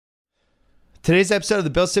Today's episode of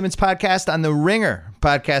the Bill Simmons Podcast on the Ringer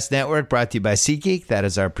Podcast Network, brought to you by SeatGeek. That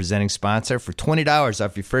is our presenting sponsor. For $20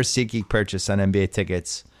 off your first SeatGeek purchase on NBA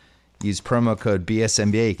tickets, use promo code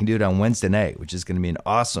BSNBA. You can do it on Wednesday night, which is going to be an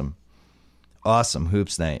awesome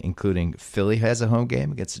hoops night, including Philly has a home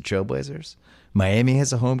game against the Trailblazers. Miami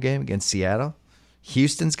has a home game against Seattle.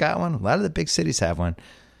 Houston's got one. A lot of the big cities have one.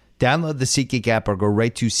 Download the SeatGeek app or go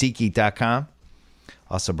right to SeatGeek.com.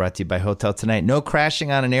 Also brought to you by Hotel Tonight. No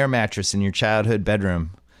crashing on an air mattress in your childhood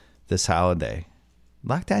bedroom this holiday.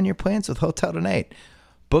 Lock down your plans with Hotel Tonight.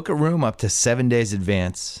 Book a room up to 7 days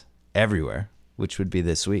advance everywhere, which would be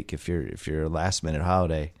this week if you're a last-minute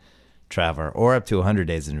holiday traveler, or up to 100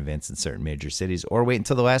 days in advance in certain major cities, or wait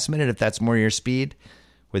until the last minute if that's more your speed.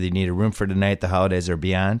 Whether you need a room for tonight, the holidays, or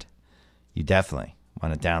beyond, you definitely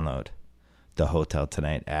want to download the Hotel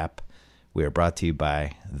Tonight app. We are brought to you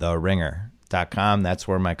by TheRinger.com. That's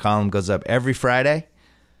where my column goes up every Friday,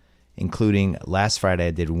 including last Friday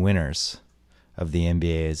I did winners of the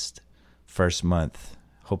NBA's first month.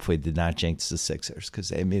 Hopefully did not jinx the Sixers because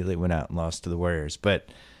they immediately went out and lost to the Warriors. But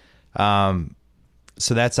so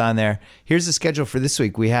that's on there. Here's the schedule for this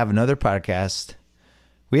week. We have another podcast.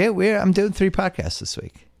 I'm doing 3 podcasts this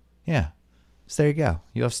week. Yeah. So there you go.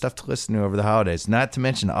 You have stuff to listen to over the holidays. Not to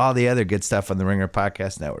mention all the other good stuff on the Ringer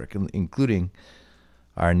Podcast Network, including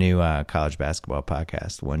our new college basketball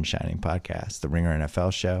podcast, One Shining Podcast, the Ringer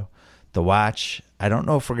NFL Show, The Watch. I don't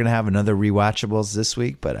know if we're going to have another rewatchables this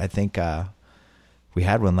week, but I think we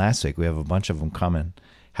had one last week. We have a bunch of them coming.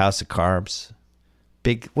 House of Carbs.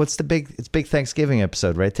 It's Big Thanksgiving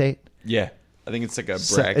episode, right, Tate? Yeah. I think it's like a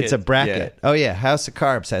bracket. It's a bracket. Yeah. Oh, yeah. House of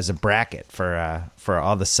Carbs has a bracket for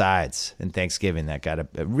all the sides in Thanksgiving that got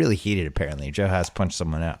really heated, apparently. Joe House punched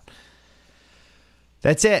someone out.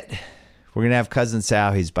 That's it. We're going to have Cousin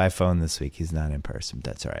Sal. He's by phone this week. He's not in person, but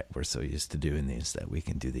that's all right. We're so used to doing these that we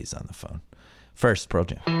can do these on the phone. First, Pearl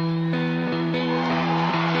Jam.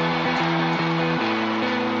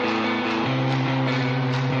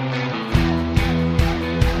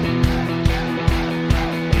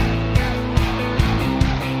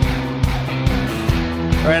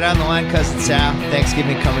 All right, on the line, Cousin Sal.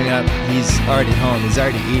 Thanksgiving coming up. He's already home. He's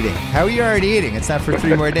already eating. How are you already eating? It's not for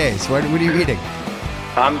 3 more days. What are you eating?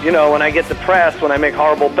 When I get depressed, when I make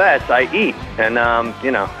horrible bets, I eat. And,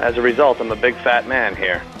 as a result, I'm a big fat man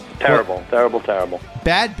here. Terrible.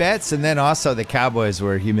 Bad bets, and then also the Cowboys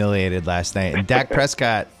were humiliated last night. And Dak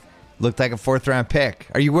Prescott looked like a 4th-round pick.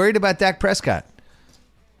 Are you worried about Dak Prescott?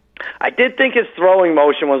 I did think his throwing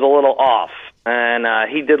motion was a little off. And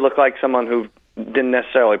he did look like someone who didn't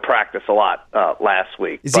necessarily practice a lot last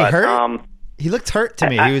week. Is he hurt? He looked hurt to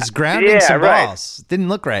me. He was grounding some balls. Didn't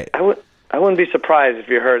look right. I wouldn't be surprised if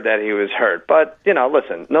you heard that he was hurt. But,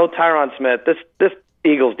 listen, no Tyron Smith. This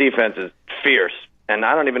Eagles defense is fierce. And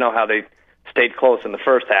I don't even know how they stayed close in the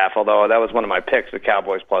first half, although that was one of my picks, the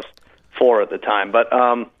Cowboys +4 at the time. But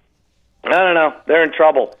I don't know. They're in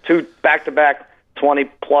trouble. 2 back-to-back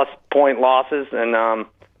 20-plus point losses, and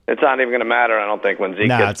it's not even going to matter, I don't think, when Zeke gets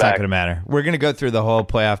back. No, it's not going to matter. We're going to go through the whole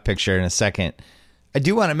playoff picture in a second. I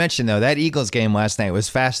do want to mention, though, that Eagles game last night was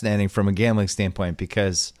fascinating from a gambling standpoint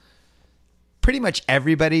because pretty much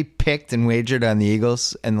everybody picked and wagered on the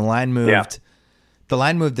Eagles, and the line moved. Yeah. The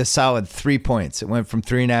line moved a solid 3 points. It went from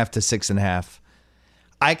 3.5 to 6.5.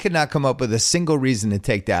 I could not come up with a single reason to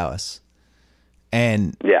take Dallas,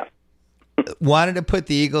 and wanted to put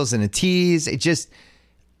the Eagles in a tease. It just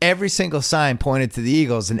every single sign pointed to the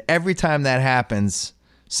Eagles, and every time that happens,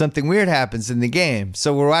 something weird happens in the game.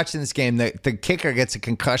 So we're watching this game. The kicker gets a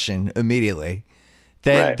concussion immediately.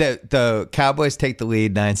 Then the Cowboys take the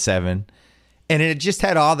lead 9-7. And it just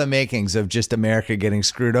had all the makings of just America getting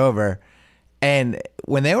screwed over. And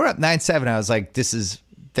when they were up 9-7, I was like,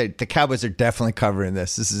 the Cowboys are definitely covering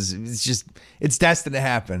this. It's destined to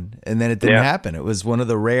happen. And then it didn't happen. It was one of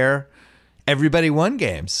the rare everybody won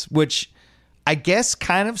games, which I guess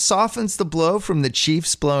kind of softens the blow from the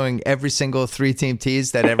Chiefs blowing every single 3-team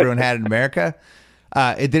tease that everyone had in America.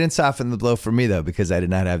 It didn't soften the blow for me, though, because I did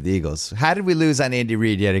not have the Eagles. How did we lose on Andy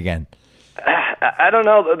Reid yet again? I don't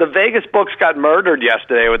know. The Vegas books got murdered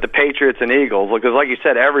yesterday with the Patriots and Eagles because, like you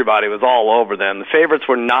said, everybody was all over them. The favorites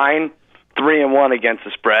were 9-3-1 against the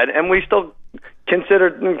spread, and we still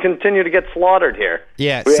continue to get slaughtered here.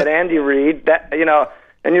 Yeah, we had Andy Reid.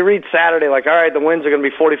 And you read Saturday like, all right, the winds are going to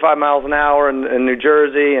be 45 miles an hour in New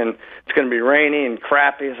Jersey, and it's going to be rainy and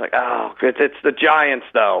crappy. It's like, it's the Giants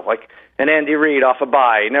though. And Andy Reid off a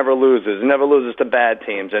bye, he never loses. He never loses to bad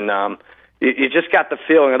teams, and you just got the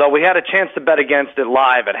feeling, although we had a chance to bet against it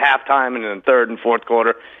live at halftime and in the third and fourth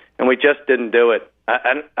quarter, and we just didn't do it.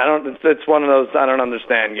 I don't. It's one of those I don't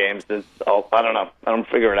understand games. I don't know. I don't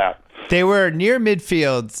figure it out. They were near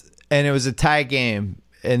midfield, and it was a tie game,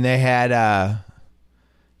 and they had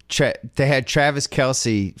Travis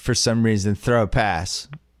Kelce for some reason throw a pass,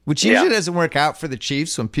 which usually doesn't work out for the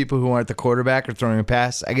Chiefs when people who aren't the quarterback are throwing a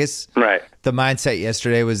pass. I guess the mindset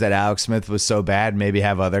yesterday was that Alex Smith was so bad, maybe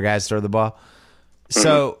have other guys throw the ball.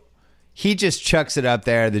 So he just chucks it up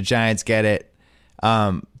there. The Giants get it.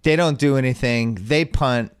 They don't do anything. They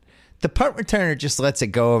punt. The punt returner just lets it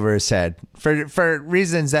go over his head for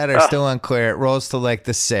reasons that are still unclear. It rolls to like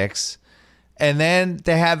the 6. And then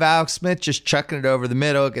they have Alex Smith just chucking it over the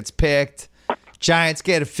middle. It gets picked. Giants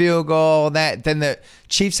get a field goal. Then the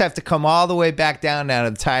Chiefs have to come all the way back down now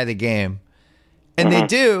to tie the game. And they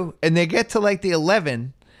do. And they get to like the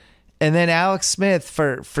 11. And then Alex Smith,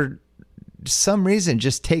 for some reason,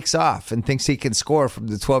 just takes off and thinks he can score from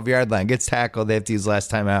the 12-yard line. Gets tackled. They have to use last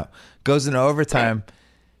time out. Goes into overtime.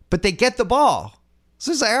 But they get the ball.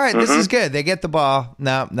 So it's like, all right, this is good. They get the ball.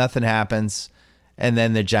 No, nothing happens. And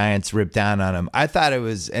then the Giants rip down on them. I thought it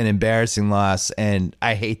was an embarrassing loss, and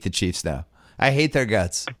I hate the Chiefs now. I hate their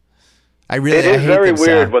guts. It is very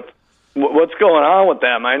weird what's going on with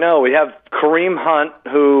them. I know. We have Kareem Hunt,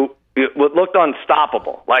 who looked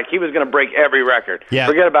unstoppable. Like he was going to break every record. Yeah.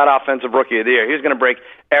 Forget about Offensive Rookie of the Year. He was going to break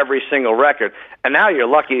every single record. And now you're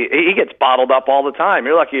lucky. He gets bottled up all the time.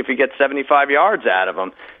 You're lucky if you get 75 yards out of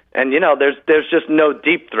him. And, there's just no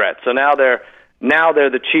deep threat. So now they're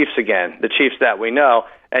the Chiefs again, the Chiefs that we know.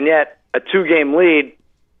 And yet a 2-game lead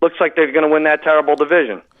looks like they're going to win that terrible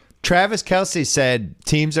division. Travis Kelce said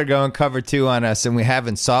teams are going cover 2 on us, and we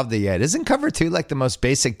haven't solved it yet. Isn't cover 2 like the most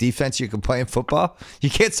basic defense you can play in football? You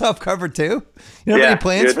can't solve cover 2? You don't have any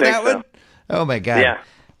plans for that one? Oh, my God. Yeah.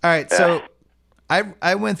 All right, so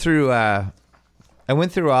I went through all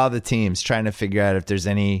the teams trying to figure out if there's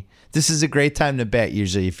any – this is a great time to bet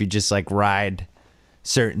usually if you just like ride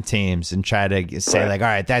certain teams and try to say like, all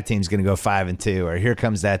right, that team's going to go 5-2 or here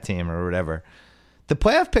comes that team or whatever. The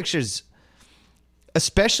playoff picture's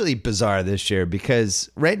especially bizarre this year because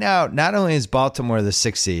right now, not only is Baltimore the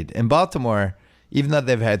 6th seed, and Baltimore, even though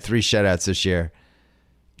they've had 3 shutouts this year,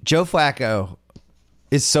 Joe Flacco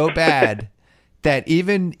is so bad that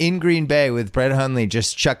even in Green Bay with Brett Hundley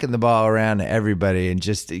just chucking the ball around to everybody and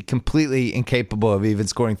just completely incapable of even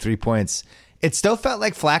scoring 3 points, it still felt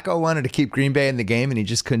like Flacco wanted to keep Green Bay in the game and he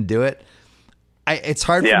just couldn't do it. It's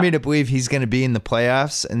hard for me to believe he's going to be in the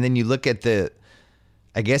playoffs. And then you look at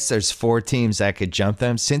I guess there's 4 teams that could jump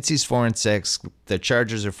them. Cincy's 4-6, the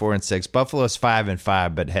Chargers are 4-6, Buffalo's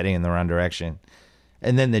 5-5, but heading in the wrong direction.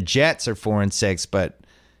 And then the Jets are 4-6, but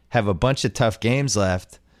have a bunch of tough games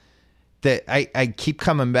left. That I keep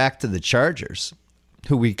coming back to the Chargers,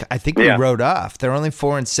 who I think we wrote off. They're only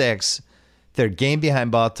 4-6. They're a game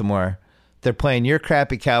behind Baltimore. They're playing your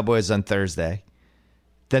crappy Cowboys on Thursday.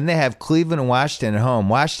 Then they have Cleveland and Washington at home.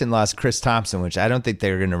 Washington lost Chris Thompson, which I don't think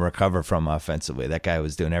they were going to recover from offensively. That guy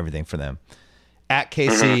was doing everything for them. At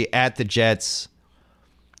KC, at the Jets,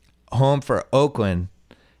 home for Oakland.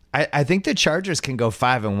 I think the Chargers can go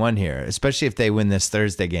 5-1 here, especially if they win this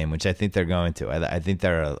Thursday game, which I think they're going to. I think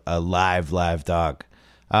they're a live dog.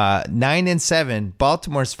 9-7.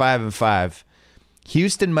 Baltimore's 5-5.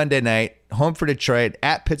 Houston Monday night, home for Detroit.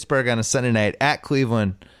 At Pittsburgh on a Sunday night. At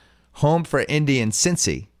Cleveland, home for Indy and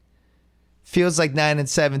Cincy. Feels like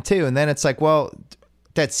 9-7 too. And then it's like, well,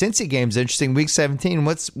 that Cincy game's interesting. Week 17.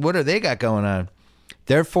 What are they got going on?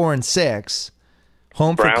 They're 4-6.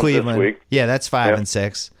 Home Browns for Cleveland. This week. Yeah, that's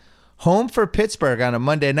 5-6. Home for Pittsburgh on a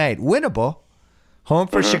Monday night. Winnable. Home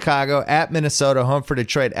for Chicago. At Minnesota. Home for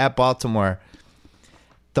Detroit. At Baltimore.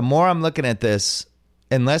 The more I'm looking at this,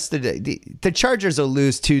 unless the Chargers will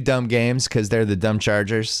lose 2 dumb games because they're the dumb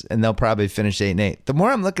Chargers, and they'll probably finish 8-8. The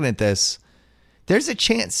more I'm looking at this, there's a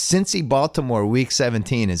chance Cincy-Baltimore Week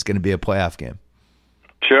 17 is going to be a playoff game.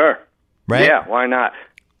 Sure. Right? Yeah, why not?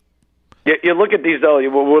 You look at these, though,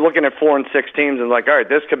 we're looking at 4-6 teams, and like, all right,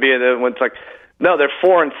 this could be when it's like, no, they're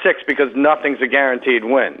 4-6 because nothing's a guaranteed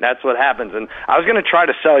win. That's what happens. And I was going to try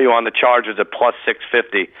to sell you on the Chargers at plus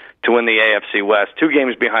 650 to win the AFC West. 2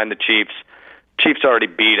 games behind the Chiefs. Chiefs already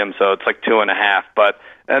beat them, so it's like 2.5.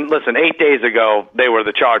 And listen, 8 days ago, they were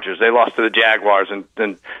the Chargers. They lost to the Jaguars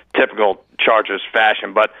in typical Chargers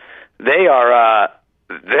fashion. But they are, I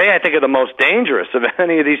think, are the most dangerous of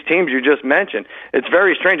any of these teams you just mentioned. It's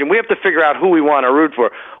very strange, and we have to figure out who we want to root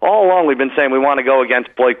for. All along, we've been saying we want to go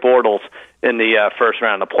against Blake Bortles in the first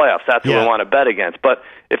round of the playoffs. That's who we want to bet against. But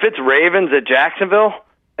if it's Ravens at Jacksonville,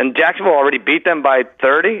 and Jacksonville already beat them by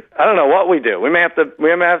 30, I don't know what we do. We may have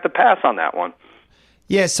to pass on that one.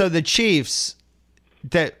 Yeah, so the Chiefs,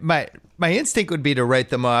 that my instinct would be to write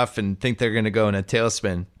them off and think they're going to go in a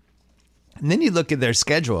tailspin. And then you look at their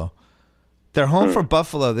schedule. They're home for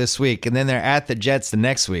Buffalo this week, and then they're at the Jets the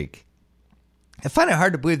next week. I find it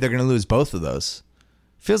hard to believe they're going to lose both of those.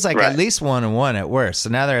 Feels like at least 1-1 at worst. So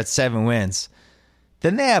now they're at 7 wins.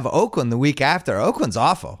 Then they have Oakland the week after. Oakland's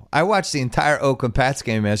awful. I watched the entire Oakland Pats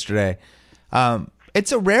game yesterday.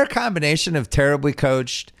 It's a rare combination of terribly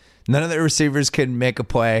coached, none of their receivers can make a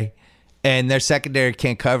play, and their secondary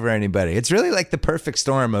can't cover anybody. It's really like the perfect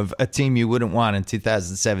storm of a team you wouldn't want in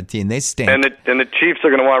 2017. They stink. And the Chiefs are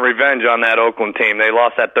going to want revenge on that Oakland team. They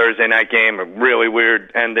lost that Thursday night game, a really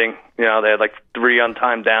weird ending. They had like 3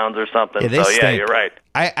 untimed downs or something. Yeah, so, you're right.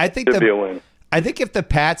 I think Could be a win. I think if the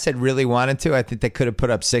Pats had really wanted to, I think they could have put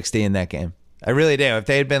up 60 in that game. I really do. If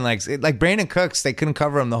they had been like Brandon Cooks, they couldn't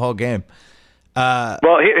cover him the whole game.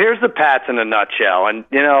 Well, here's the Pats in a nutshell. And,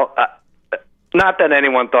 not that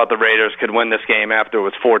anyone thought the Raiders could win this game after it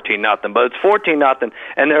was 14-0, but it's 14-0,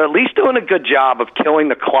 and they're at least doing a good job of killing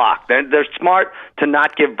the clock. They're smart to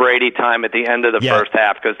not give Brady time at the end of the first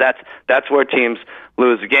half, because that's where teams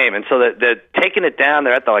lose the game. And so they're taking it down.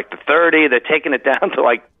 They're at the 30. They're taking it down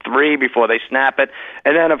to 3 before they snap it.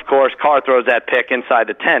 And then, of course, Carr throws that pick inside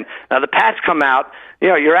the 10. Now, the Pats come out.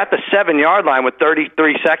 You're at the 7-yard line with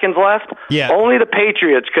 33 seconds left. Yeah. Only the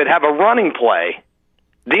Patriots could have a running play.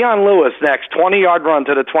 Deion Lewis next, 20-yard run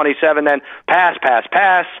to the 27, then pass,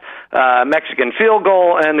 Mexican field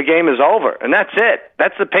goal, and the game is over. And that's it.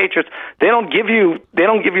 That's the Patriots. They don't give you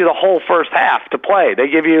the whole first half to play. They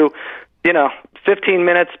give you, 15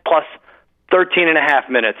 minutes plus 13 and a half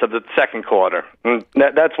minutes of the second quarter. And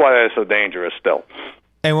that's why they're so dangerous still.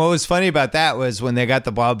 And what was funny about that was when they got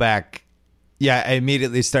the ball back, I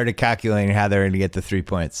immediately started calculating how they were going to get the 3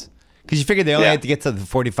 points. Because you figured they only had to get to the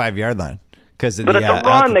 45-yard line. But it's a run.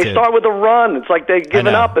 Altitude. They start with a run. It's like they've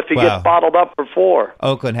given up if he gets bottled up for 4.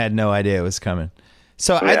 Oakland had no idea it was coming.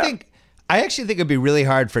 So I actually think it'd be really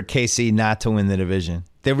hard for KC not to win the division.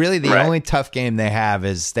 They're really the only tough game they have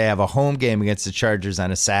is they have a home game against the Chargers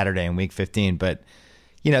on a Saturday in Week 15. But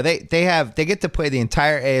they get to play the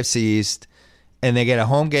entire AFC East, and they get a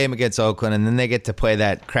home game against Oakland, and then they get to play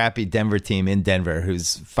that crappy Denver team in Denver,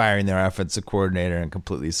 who's firing their offensive coordinator and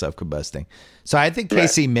completely self-combusting. So I think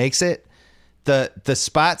KC makes it. The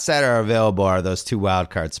spots that are available are those 2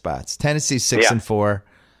 wild card spots. Tennessee's 6-4,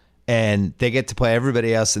 and they get to play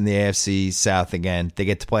everybody else in the AFC South again. They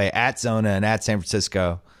get to play at Zona and at San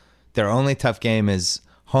Francisco. Their only tough game is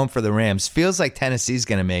home for the Rams. Feels like Tennessee's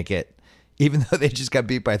going to make it, even though they just got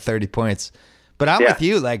beat by 30 points. But I'm with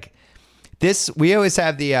you. We always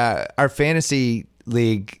have our fantasy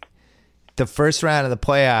league. The first round of the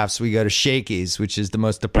playoffs, we go to Shakey's, which is the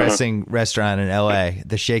most depressing restaurant in L.A.,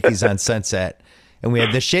 the Shakey's on Sunset. And we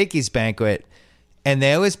have the Shakey's banquet, and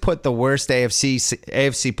they always put the worst AFC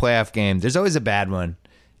playoff game. There's always a bad one,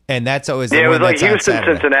 and that's always the one. It was like that's Houston,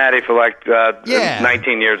 Cincinnati for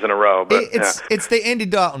 19 years in a row. But it's the Andy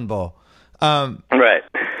Dalton Bowl. Right.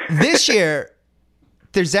 This year,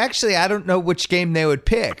 there's actually, I don't know which game they would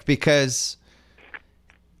pick, because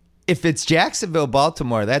if it's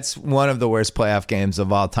Jacksonville-Baltimore, that's one of the worst playoff games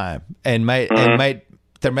of all time, and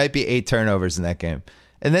there might be 8 turnovers in that game.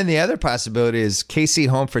 And then the other possibility is KC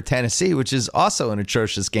home for Tennessee, which is also an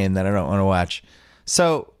atrocious game that I don't want to watch.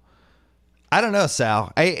 So I don't know,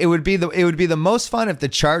 Sal. It would be the most fun if the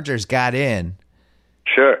Chargers got in.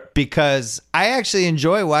 Sure. Because I actually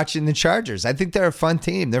enjoy watching the Chargers. I think they're a fun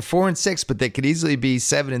team. They're 4-6, but they could easily be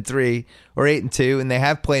 7-3 or 8-2, and they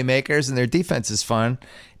have playmakers, and their defense is fun.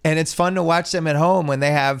 And it's fun to watch them at home when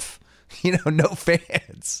they have, no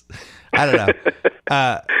fans. I don't know.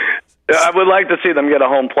 I would like to see them get a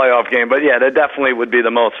home playoff game, but that definitely would be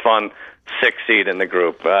the most fun 6th seed in the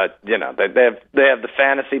group. They have the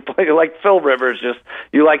fantasy play, like Phil Rivers.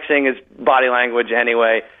 You like seeing his body language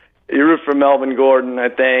anyway. You root for Melvin Gordon, I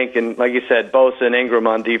think, and like you said, Bosa and Ingram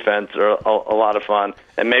on defense are a lot of fun,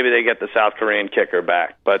 and maybe they get the South Korean kicker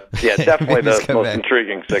back. But definitely the most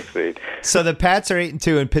intriguing 6th seed. So the Pats are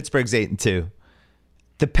 8-2 and Pittsburgh's 8-2.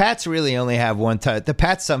 The Pats really only have one touch. The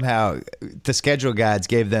Pats somehow, the schedule gods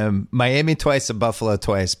gave them Miami twice and Buffalo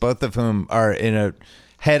twice, both of whom are in a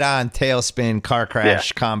head-on tailspin car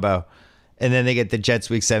crash combo, and then they get the Jets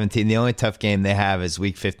Week 17. The only tough game they have is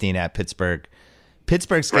Week 15 at Pittsburgh.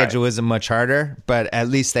 Pittsburgh's schedule isn't much harder, but at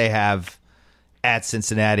least they have at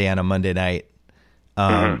Cincinnati on a Monday night.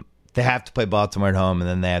 They have to play Baltimore at home, and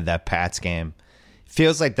then they have that Pats game.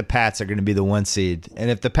 Feels like the Pats are going to be the 1 seed. And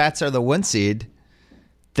if the Pats are the 1 seed,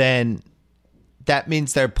 then that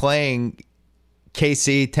means they're playing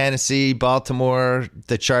KC, Tennessee, Baltimore,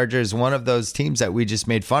 the Chargers, one of those teams that we just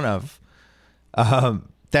made fun of.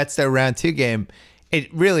 That's their round 2 game.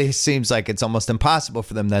 It really seems like it's almost impossible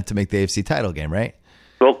for them not to make the AFC title game, right?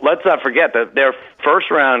 Well, let's not forget that their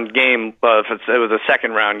first round game, it was a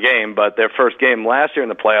second round game, but their first game last year in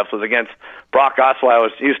the playoffs was against Brock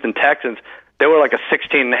Osweiler's Houston Texans. They were like a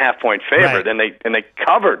 16.5-point favorite, right. and they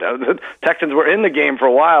covered. The Texans were in the game for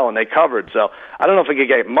a while, and they covered. So I don't know if it could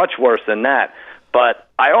get much worse than that. But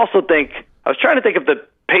I also think, I was trying to think if the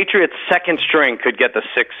Patriots' second string could get the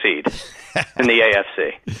 6th seed in the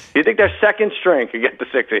AFC. Do you think their second string could get the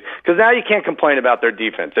 6th seed? Because now you can't complain about their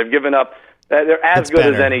defense. They've given up. They're as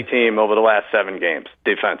good as any team over the last 7 games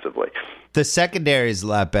defensively. The secondary is a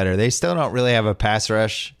lot better. They still don't really have a pass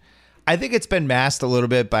rush. I think it's been masked a little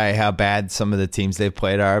bit by how bad some of the teams they've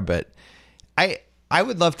played are, but I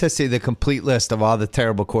would love to see the complete list of all the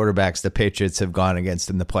terrible quarterbacks the Patriots have gone against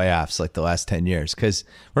in the playoffs like the last 10 years. Because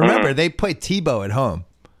remember, they played Tebow at home.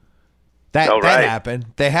 That happened.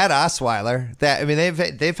 They had Osweiler.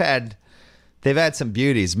 They've had some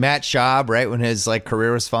beauties. Matt Schaub, right when his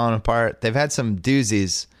career was falling apart. They've had some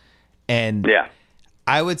doozies, and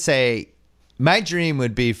I would say my dream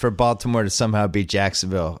would be for Baltimore to somehow beat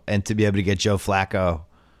Jacksonville and to be able to get Joe Flacco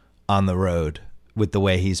on the road with the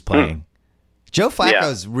way he's playing. Joe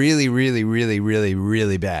Flacco's really, really, really, really,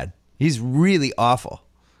 really bad. He's really awful.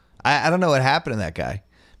 I don't know what happened to that guy.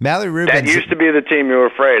 Mallory Rubens. That used to be the team you were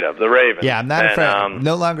afraid of, the Ravens. Yeah, I'm not afraid.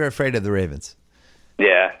 No longer afraid of the Ravens.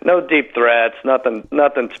 Yeah, no deep threats, nothing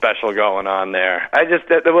special going on there.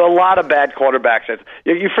 There were a lot of bad quarterbacks.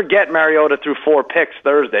 You forget Mariota threw 4 picks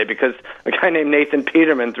Thursday because a guy named Nathan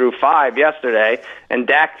Peterman threw 5 yesterday, and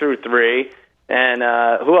Dak threw 3, and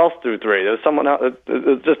who else threw 3? There was someone else.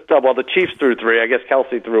 The Chiefs threw 3. I guess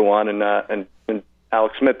Kelsey threw 1, and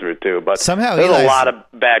Alex Smith threw 2. But somehow there was a lot of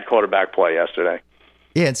bad quarterback play yesterday.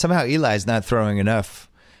 Yeah, and somehow Eli's not throwing enough.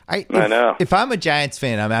 I know. If I'm a Giants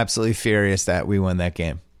fan, I'm absolutely furious that we won that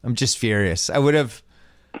game. I'm just furious. I would have.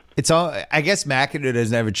 I guess McAdoo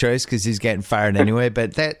doesn't have a choice because he's getting fired anyway.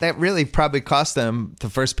 But that really probably cost them the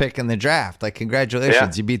first pick in the draft.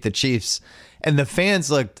 Congratulations, you beat the Chiefs, and the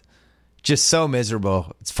fans looked just so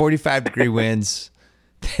miserable. It's 45-degree winds.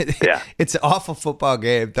 It's an awful football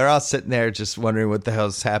game. They're all sitting there just wondering what the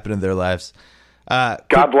hell's happened in their lives.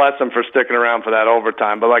 God bless them for sticking around for that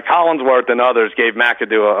overtime. But Collinsworth and others gave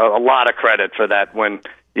McAdoo a lot of credit for that win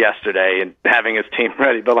yesterday and having his team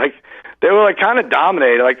ready. But they were kind of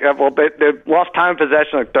dominated. They lost time of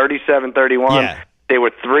possession 37-31. Yeah. They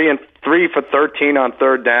were 3 for 13 on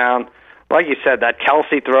third down. Like you said, that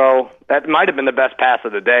Kelsey throw, that might have been the best pass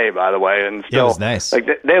of the day, by the way. And still, it was nice.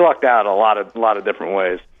 They lucked out a lot of different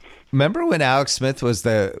ways. Remember when Alex Smith had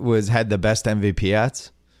the best MVP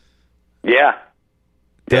odds? Yeah.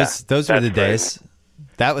 Those were the days.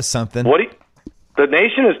 That was something. The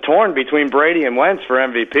nation is torn between Brady and Wentz for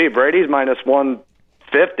MVP. Brady's minus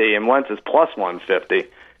 150 and Wentz is plus 150.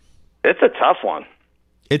 It's a tough one.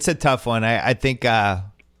 It's a tough one. I think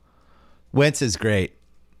Wentz is great.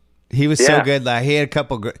 He was so good. He had a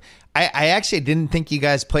couple. I actually didn't think you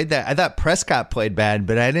guys played that. I thought Prescott played bad,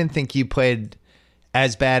 but I didn't think you played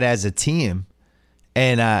as bad as a team.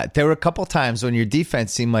 And there were a couple times when your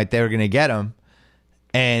defense seemed like they were going to get him.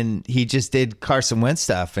 And he just did Carson Wentz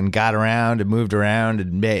stuff and got around and moved around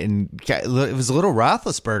and it was a little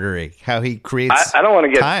Roethlisberger-y how he creates. I don't want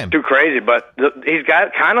to get time. too crazy, but he's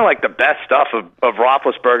got kind of the best stuff of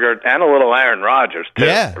Roethlisberger and a little Aaron Rodgers too.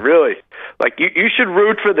 Yeah, really. You should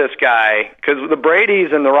root for this guy because the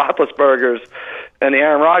Bradys and the Roethlisbergers and the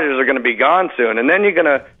Aaron Rodgers are going to be gone soon, and then we're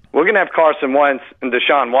going to have Carson Wentz and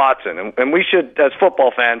Deshaun Watson, and we should, as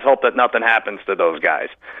football fans, hope that nothing happens to those guys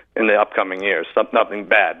in the upcoming years. Nothing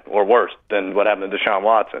bad or worse than what happened to Deshaun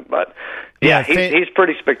Watson. But he's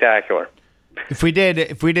pretty spectacular. If we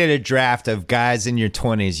did a draft of guys in your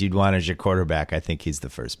 20s you'd want as your quarterback, I think he's the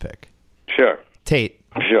first pick. Sure. Tate.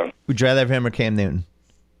 Sure. Would you rather have him or Cam Newton?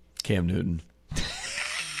 Cam Newton.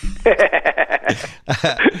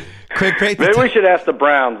 Quick break. Maybe we should ask the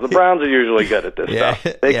Browns. The Browns are usually good at this stuff.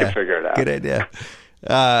 They can figure it out. Good idea.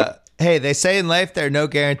 Hey, they say in life there are no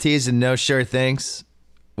guarantees and no sure things.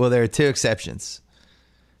 Well, there are 2 exceptions.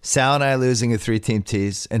 Sal and I losing a 3-team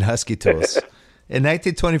tease and Husky tools. In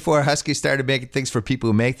 1924, Husky started making things for people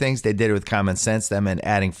who make things. They did it with common sense. That meant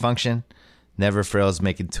adding function. Never frills,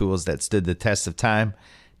 making tools that stood the test of time.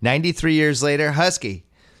 93 years later, Husky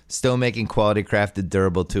still making quality crafted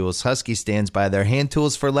durable tools. Husky stands by their hand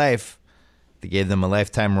tools for life. They gave them a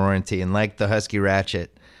lifetime warranty, and like the Husky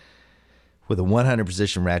ratchet, with a 100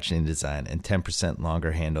 precision ratcheting design and 10%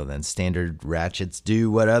 longer handle than standard ratchets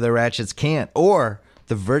do what other ratchets can't, or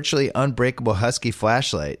the virtually unbreakable Husky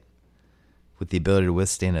flashlight with the ability to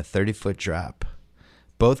withstand a 30-foot drop.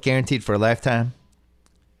 Both guaranteed for a lifetime,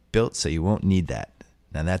 built so you won't need that.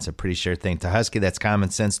 Now that's a pretty sure thing. To Husky, that's common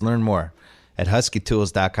sense. Learn more at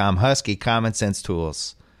huskytools.com. Husky Common Sense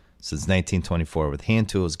Tools since 1924 with hand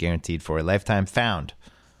tools guaranteed for a lifetime, found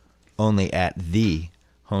only at the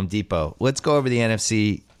Home Depot. Let's go over the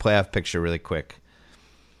NFC playoff picture really quick.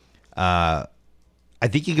 I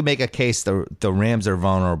think you can make a case the Rams are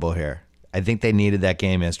vulnerable here. I think they needed that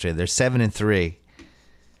game yesterday. They're 7-3.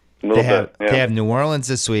 They have New Orleans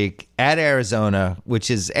this week, at Arizona,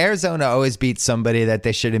 which is Arizona always beats somebody that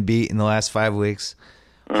they shouldn't beat in the last 5 weeks.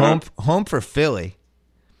 Home for Philly,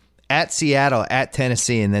 at Seattle, at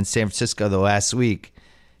Tennessee, and then San Francisco the last week.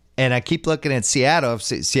 And I keep looking at Seattle.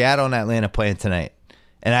 Seattle and Atlanta playing tonight.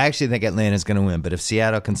 And I actually think Atlanta's going to win. But if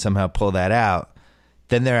Seattle can somehow pull that out,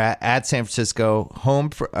 then they're at San Francisco,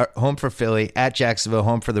 home for Philly, at Jacksonville,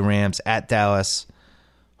 home for the Rams, at Dallas,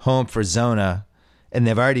 home for Zona. And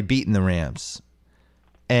they've already beaten the Rams.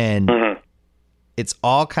 And it's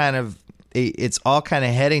all kind of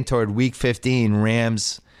heading toward Week 15,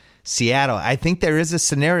 Rams, Seattle. I think there is a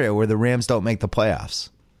scenario where the Rams don't make the playoffs.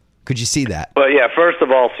 Could you see that? Well, yeah, first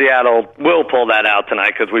of all, Seattle will pull that out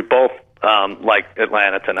tonight because we both like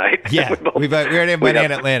Atlanta tonight. Yeah, we already have money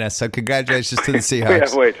in Atlanta, so congratulations to the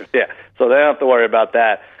Seahawks. So they don't have to worry about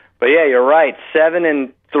that. But, yeah, you're right,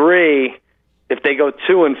 7-3. If they go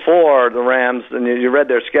 2-4, the Rams, and you read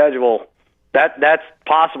their schedule, that's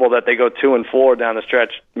possible that they go 2-4 down the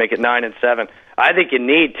stretch, make it 9-7. I think you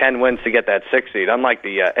need 10 wins to get that 6th seed. Unlike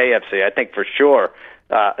the AFC, I think for sure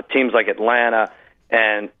teams like Atlanta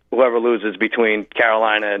and whoever loses between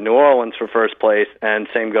Carolina and New Orleans for first place, and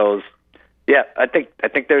same goes. Yeah, I think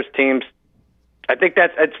there's teams. I think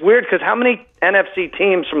it's weird because how many NFC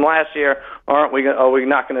teams from last year are we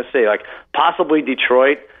not going to see? Like possibly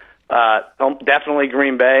Detroit, definitely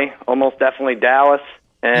Green Bay, almost definitely Dallas.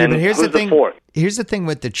 And but here's who's the thing. Fourth? Here's the thing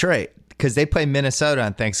with Detroit, because they play Minnesota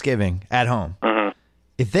on Thanksgiving at home.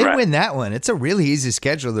 If they win that one, it's a really easy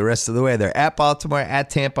schedule the rest of the way. They're at Baltimore,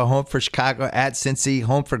 at Tampa, home for Chicago, at Cincy,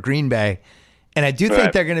 home for Green Bay. And I do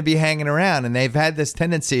think they're going to be hanging around. And they've had this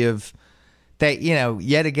tendency of that,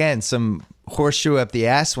 yet again, some horseshoe up the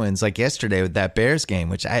ass wins like yesterday with that Bears game,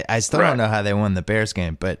 which I still don't know how they won the Bears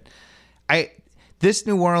game. But this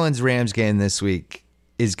New Orleans Rams game this week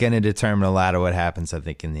is going to determine a lot of what happens, I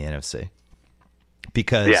think, in the NFC.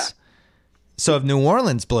 Because so if New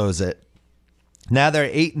Orleans blows it, now they're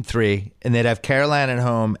 8-3, and they'd have Carolina at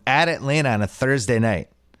home, at Atlanta on a Thursday night.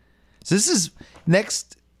 So this is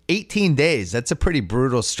next 18 days. That's a pretty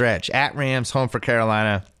brutal stretch. At Rams, home for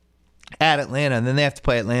Carolina, at Atlanta, and then they have to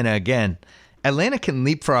play Atlanta again. Atlanta can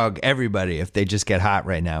leapfrog everybody if they just get hot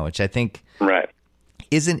right now, which I think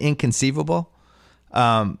isn't inconceivable.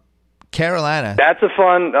 Carolina. That's a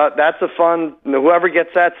fun. Whoever gets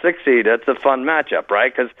that 6th seed, that's a fun matchup,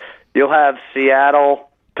 right? Because you'll have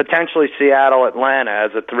potentially Seattle, Atlanta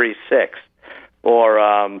as a 3-6,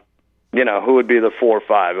 or who would be the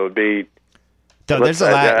 4-5? It would be. There's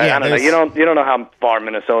a lot. I don't know. You don't know how far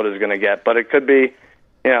Minnesota is going to get, but it could be.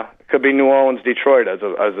 New Orleans, Detroit as a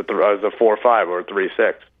 4-5 or a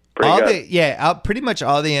 3-6. Pretty much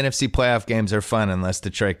all the NFC playoff games are fun unless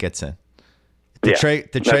Detroit gets in.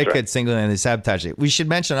 Detroit could single-handedly sabotage it. We should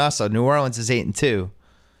mention also New Orleans is 8-2,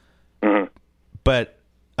 but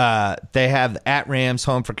they have at Rams,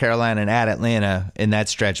 home for Carolina, and at Atlanta in that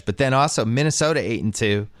stretch. But then also Minnesota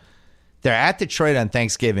 8-2. They're at Detroit on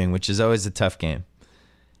Thanksgiving, which is always a tough game.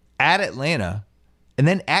 At Atlanta, and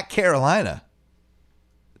then at Carolina.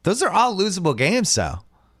 Those are all losable games, Sal.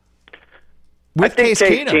 With Case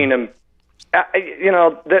Keenum.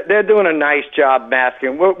 They're doing a nice job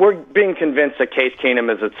masking. We're being convinced that Case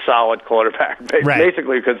Keenum is a solid quarterback,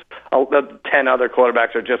 basically because the 10 other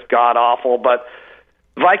quarterbacks are just god-awful. But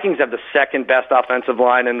Vikings have the second best offensive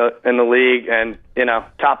line in the league, and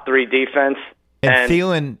top 3 defense. And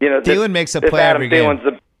Thielen makes a play every game.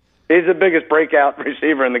 He's the biggest breakout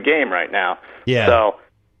receiver in the game right now. Yeah. So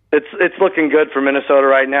it's looking good for Minnesota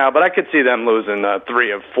right now, but I could see them losing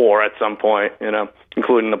 3 of 4 at some point,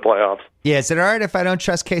 including the playoffs. Yeah, is it all right if I don't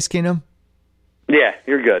trust Case Keenum? Yeah,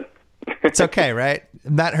 you're good. It's okay, right?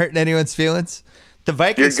 I'm not hurting anyone's feelings. The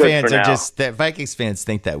Vikings fans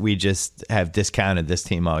think that we just have discounted this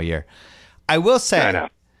team all year. I will say,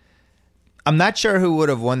 I'm not sure who would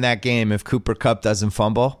have won that game if Cooper Kupp doesn't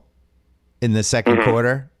fumble in the second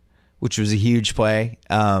quarter, which was a huge play.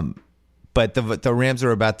 But the Rams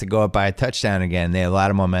were about to go up by a touchdown again. They had a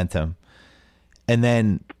lot of momentum. And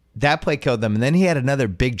then that play killed them. And then he had another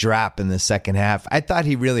big drop in the second half. I thought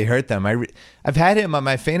he really hurt them. I've had him on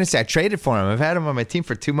my fantasy. I traded for him. I've had him on my team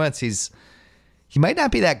for 2 months. He might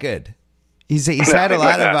not be that good. He's had a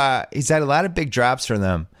lot of big drops for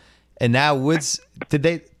them. And now Woods,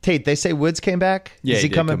 they say Woods came back? Yeah, is he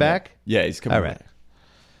coming back? Yeah, he's coming back.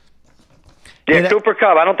 Yeah, Cooper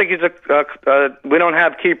Kupp. I don't think he's we don't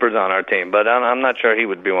have keepers on our team, but I'm not sure he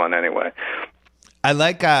would be one anyway. I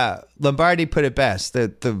like Lombardi put it best. The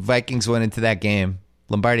Vikings went into that game.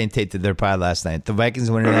 Lombardi and Tate did their pod last night. The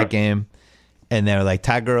Vikings went into that game, and they were like,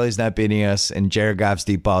 Todd Gurley's not beating us, and Jared Goff's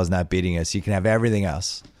deep ball is not beating us. You can have everything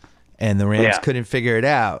else. And the Rams couldn't figure it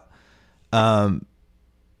out. I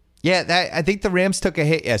think the Rams took a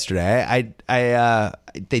hit yesterday.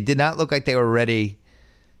 They did not look like they were ready.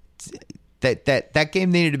 That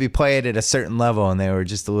game needed to be played at a certain level, and they were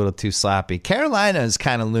just a little too sloppy. Carolina is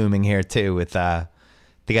kind of looming here too. With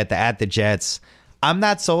they got at the Jets. I'm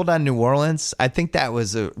not sold on New Orleans. I think that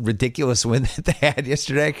was a ridiculous win that they had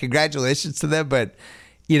yesterday. Congratulations to them, but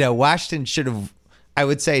Washington should have. I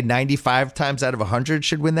would say 95 times out of 100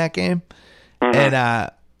 should win that game,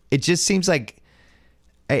 and it just seems like.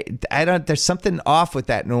 I don't. There's something off with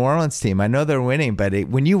that New Orleans team. I know they're winning, but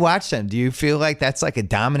when you watch them, do you feel like that's like a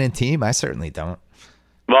dominant team? I certainly don't.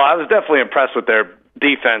 Well, I was definitely impressed with their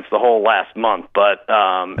defense the whole last month, but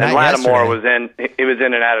and Lattimore was in. He was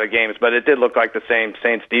in and out of the games, but it did look like the same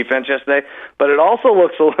Saints defense yesterday. But it also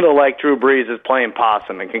looks a little like Drew Brees is playing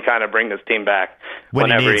possum and can kind of bring this team back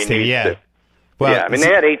whenever he needs to. Well, I mean,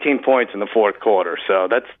 they had 18 points in the fourth quarter, so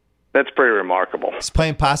that's pretty remarkable. He's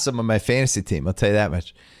playing possum on my fantasy team. I'll tell you that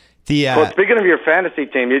much. Well, speaking of your fantasy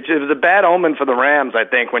team, it was a bad omen for the Rams, I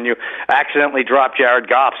think, when you accidentally dropped Jared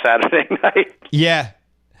Goff Saturday night. Yeah.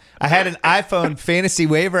 I had an iPhone fantasy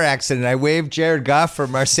waiver accident. I waived Jared Goff for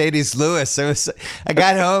Mercedes Lewis. I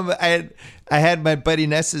got home. I had my buddy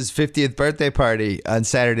Ness's 50th birthday party on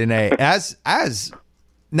Saturday night. I was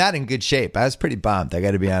not in good shape. I was pretty bummed, I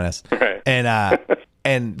got to be honest. Right.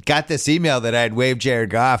 And got this email that I'd waived Jared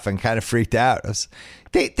Goff and kind of freaked out.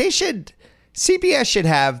 CBS should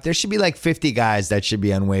have, there should be like 50 guys that should be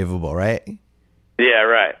unwaivable, right? Yeah,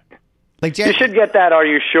 right. Like you should get that "Are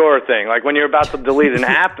you sure?" thing. Like when you're about to delete an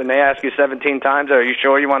app and they ask you 17 times, "Are you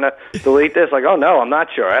sure you want to delete this?" Like, "Oh no, I'm not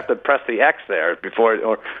sure. I have to press the X there before,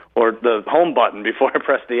 or the home button before I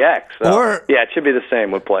press the X." So, yeah, it should be the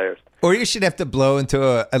same with players. Or you should have to blow into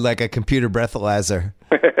a computer breathalyzer.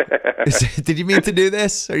 Did you mean to do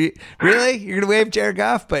this? Are you really? You're going to waive Jared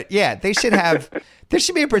Goff? But yeah, there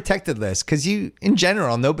should be a protected list because in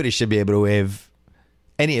general, nobody should be able to waive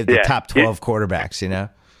any of the top 12 quarterbacks.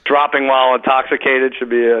 Dropping while intoxicated should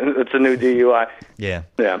be it's a new DUI. Yeah.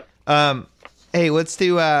 Yeah. Hey, let's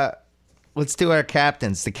do our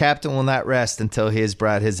captains. The captain will not rest until he has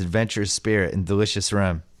brought his adventurous spirit and delicious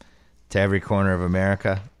rum to every corner of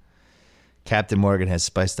America. Captain Morgan has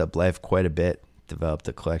spiced up life quite a bit, developed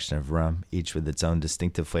a collection of rum, each with its own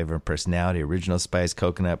distinctive flavor and personality: original spice,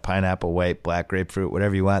 coconut, pineapple, white, black, grapefruit,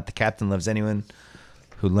 whatever you want. The captain loves anyone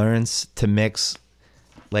who learns to mix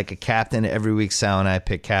like a captain. Every week, Sal and I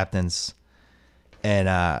pick captains.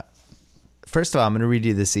 And first of all, I'm going to read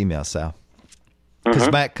you this email, Sal.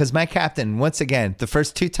 Because my captain, once again, the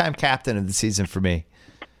first two-time captain of the season for me.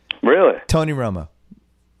 Really? Tony Romo.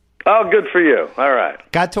 Oh, good for you. All right.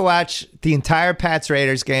 Got to watch the entire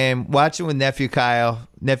Pats-Raiders game, watching with Nephew Kyle.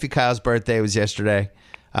 Nephew Kyle's birthday was yesterday.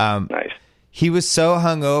 Nice. He was so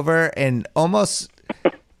hungover and almost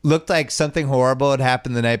looked like something horrible had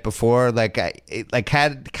happened the night before. Like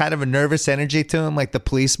had kind of a nervous energy to him. Like the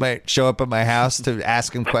police might show up at my house to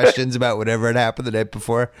ask him questions about whatever had happened the night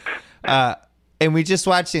before. And we just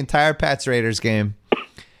watched the entire Pats-Raiders game.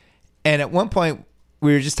 And at one point,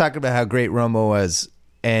 we were just talking about how great Romo was.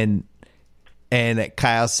 And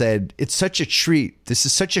Kyle said, "It's such a treat. This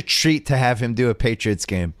is such a treat to have him do a Patriots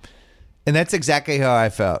game." And that's exactly how I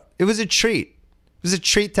felt. It was a treat. It was a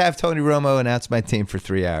treat to have Tony Romo announce my team for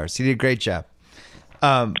 3 hours. He did a great job.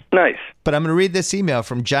 Nice. But I'm going to read this email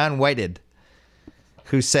from John Whited,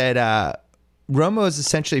 who said, Romo is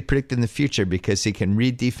essentially predicting the future because he can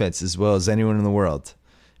read defense as well as anyone in the world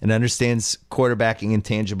and understands quarterbacking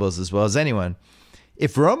intangibles as well as anyone.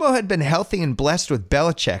 If Romo had been healthy and blessed with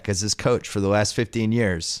Belichick as his coach for the last 15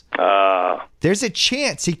 years, there's a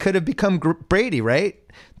chance he could have become Brady, right?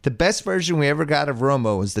 The best version we ever got of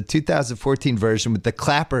Romo was the 2014 version with the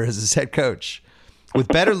Clapper as his head coach. With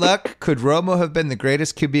better luck, could Romo have been the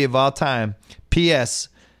greatest QB of all time? P.S.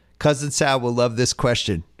 Cousin Sal will love this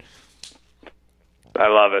question. I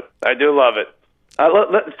love it. I do love it.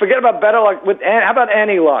 Forget about better luck. How about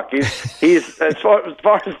any luck? He's as far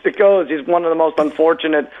as it goes, he's one of the most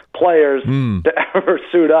unfortunate players to ever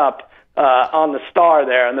suit up on the star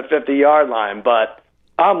there on the 50-yard line. But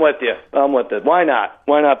I'm with you. I'm with it. Why not?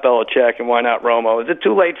 Why not Belichick and why not Romo? Is it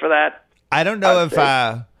too late for that? I don't know if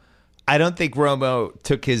I don't think Romo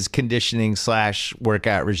took his conditioning /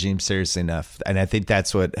 workout regime seriously enough, and I think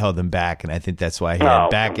that's what held him back. And I think that's why he had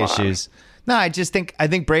back issues. No, I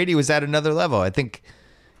think Brady was at another level. I think,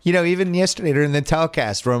 even yesterday during the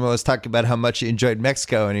telecast, Romo was talking about how much he enjoyed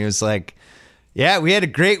Mexico, and he was like, yeah, we had a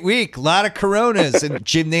great week, a lot of Coronas. And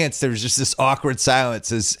Jim Nantz, there was just this awkward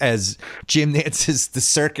silence as Jim Nantz is the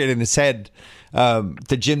circuit in his head.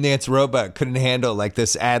 The Jim Nantz robot couldn't handle like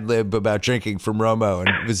this ad lib about drinking from Romo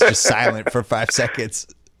and was just silent for 5 seconds.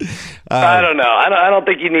 I don't know. I don't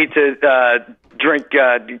think you need to drink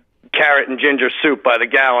carrot and ginger soup by the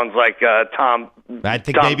gallons like Tom. I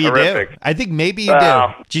think Tom maybe Terrific. you do. I think maybe you do.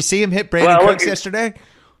 Did you see him hit Brandon Cooks yesterday?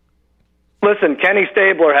 Listen, Kenny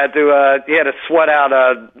Stabler had to sweat out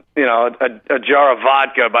a jar of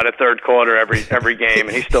vodka by the third quarter every game,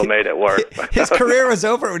 and he still made it work. His career was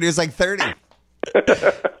over when he was like 30.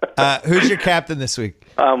 Who's your captain this week?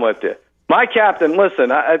 I'm with you. My captain,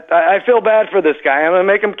 listen, I feel bad for this guy. I'm going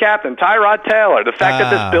to make him captain. Tyrod Taylor. The fact that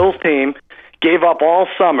this Bills team gave up all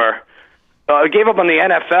summer, gave up on the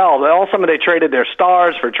NFL. All summer they traded their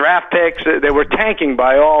stars for draft picks. They were tanking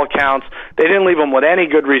by all accounts. They didn't leave them with any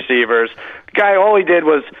good receivers. The guy, all he did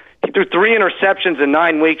was he threw 3 interceptions in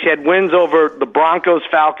 9 weeks. He had wins over the Broncos,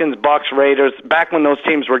 Falcons, Bucks, Raiders, back when those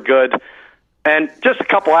teams were good. And just a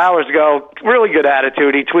couple hours ago, really good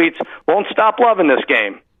attitude. He tweets, "Won't stop loving this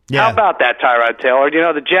game." Yeah. How about that, Tyrod Taylor?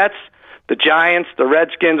 The Jets, the Giants, the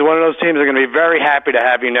Redskins, one of those teams are going to be very happy to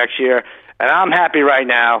have you next year. And I'm happy right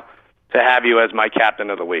now to have you as my captain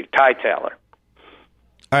of the week, Ty Taylor.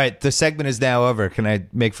 All right, the segment is now over. Can I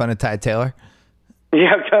make fun of Ty Taylor?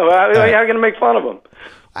 Yeah, how are you going to make fun of him?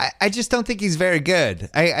 I just don't think he's very good.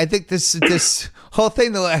 I think this whole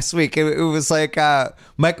thing the last week, it was like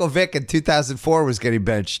Michael Vick in 2004 was getting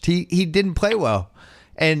benched. He didn't play well.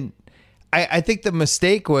 And I think the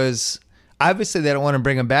mistake was, obviously they don't want to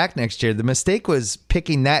bring him back next year. The mistake was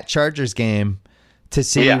picking that Chargers game to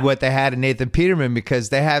see what they had in Nathan Peterman, because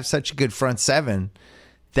they have such a good front seven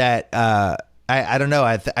that I don't know.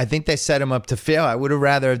 I think they set him up to fail. I would have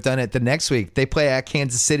rather have done it the next week. They play at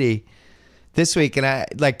Kansas City this week,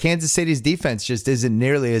 and Kansas City's defense just isn't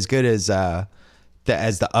nearly as good as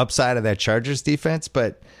the upside of that Chargers defense.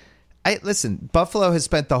 But listen, Buffalo has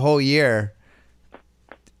spent the whole year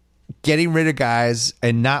getting rid of guys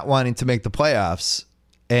and not wanting to make the playoffs.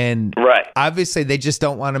 And obviously they just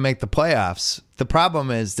don't want to make the playoffs. The problem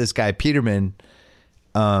is this guy, Peterman,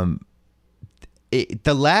 the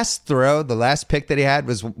last pick that he had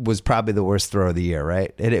was probably the worst throw of the year,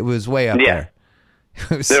 right? And it was way up there.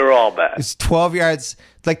 They were all bad. It was 12 yards.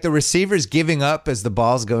 Like the receivers giving up as the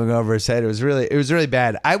ball's going over his head. It was really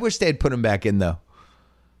bad. I wish they'd put him back in, though.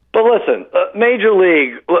 But listen, Major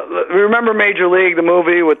League. Remember Major League, the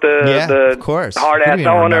movie with the hard-ass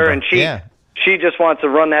owner, and she just wants to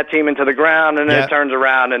run that team into the ground, and then it turns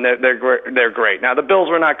around, and they're great. Now the Bills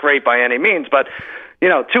were not great by any means, but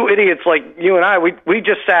two idiots like you and I, we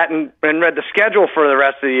just sat and read the schedule for the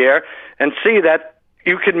rest of the year and see that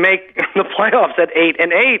you could make the playoffs at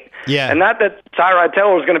 8-8. Yeah, and not that Tyrod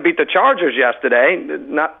Taylor was going to beat the Chargers yesterday.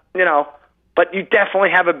 But you definitely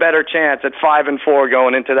have a better chance at 5-4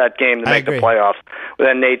 going into that game to make the playoffs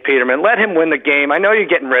than Nate Peterman. Let him win the game. I know you're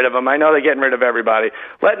getting rid of him. I know they're getting rid of everybody.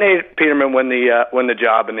 Let Nate Peterman win the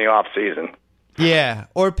job in the off season. Yeah,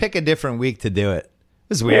 or pick a different week to do it. It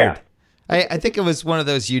was weird. Yeah. I think it was one of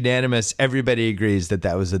those unanimous. Everybody agrees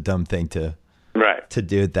that was a dumb thing to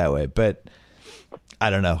do it that way. But I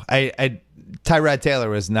don't know. Tyrod Taylor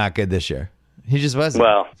was not good this year. He just wasn't.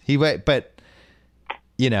 Well, but.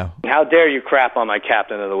 How dare you crap on my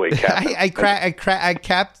captain of the week? I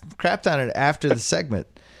crapped on it after the segment.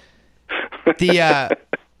 The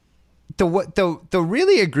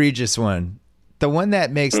really egregious one, the one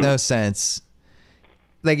that makes no sense.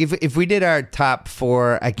 Like if we did our top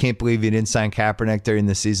 4, I can't believe you didn't sign Kaepernick during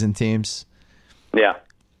the season teams. Yeah.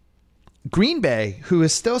 Green Bay, who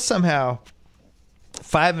is still somehow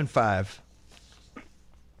 5-5,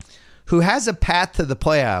 who has a path to the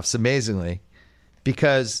playoffs, amazingly.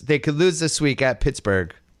 Because they could lose this week at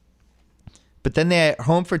Pittsburgh, but then they're at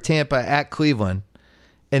home for Tampa, at Cleveland,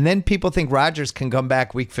 and then people think Rodgers can come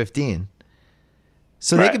back week 15.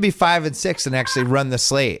 So they could be 5-6 and actually run the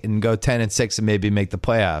slate and go 10-6 and maybe make the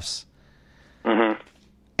playoffs. Mm-hmm.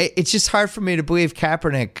 It's just hard for me to believe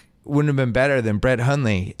Kaepernick wouldn't have been better than Brett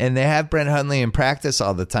Hundley, and they have Brett Hundley in practice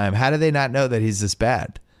all the time. How do they not know that he's this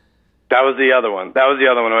bad? That was the other one.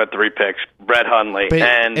 Who had 3 picks, Brett Hundley.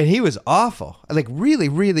 And he was awful. Like, really,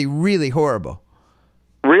 really, really horrible.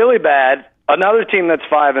 Really bad. Another team that's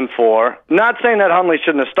 5-4. Not saying that Hundley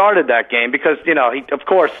shouldn't have started that game because, he of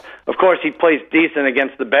course he plays decent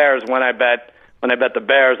against the Bears when I bet the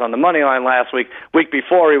Bears on the money line last week. Week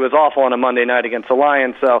before, he was awful on a Monday night against the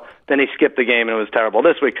Lions, so then he skipped the game and it was terrible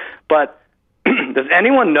this week. But Does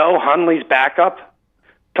anyone know Hundley's backup?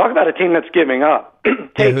 Talk about a team that's giving up.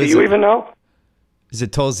 Hey, do you even know? Is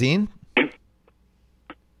it Tolzien?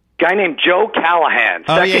 Guy named Joe Callahan,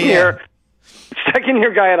 second year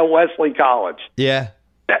guy at a Wesley College. Yeah.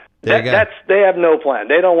 They have no plan.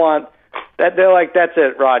 They don't want that. They're like, that's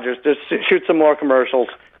it, Rodgers. Just shoot some more commercials.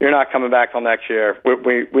 You're not coming back till next year.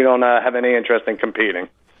 We don't have any interest in competing.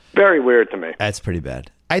 Very weird to me. That's pretty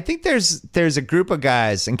bad. I think there's a group of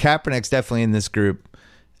guys, and Kaepernick's definitely in this group.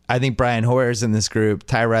 I think Brian Hoyer's in this group.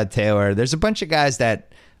 Tyrod Taylor. There's a bunch of guys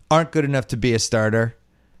that aren't good enough to be a starter,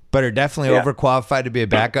 but are definitely overqualified to be a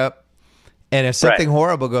backup. And if something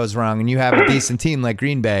horrible goes wrong and you have a decent team like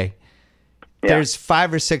Green Bay, there's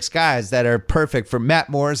 5 or 6 guys that are perfect. For Matt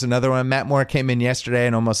Moore's another one. Matt Moore came in yesterday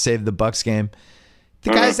and almost saved the Bucs game. The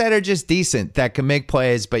guys that are just decent, that can make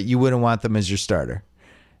plays, but you wouldn't want them as your starter.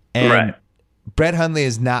 And Brett Hundley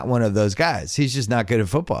is not one of those guys. He's just not good at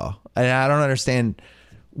football. And I don't understand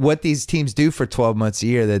what these teams do for 12 months a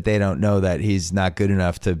year that they don't know that he's not good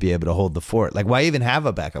enough to be able to hold the fort. Like, why even have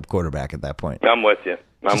a backup quarterback at that point? I'm with you.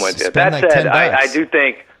 That said, I do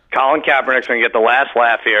think Colin Kaepernick's going to get the last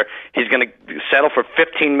laugh here. He's going to settle for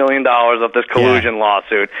 $15 million of this collusion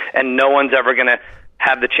lawsuit, and no one's ever going to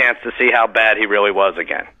have the chance to see how bad he really was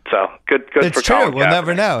again. So good it's for true. Colin Kaepernick. We'll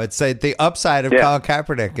never know. It's like the upside of Colin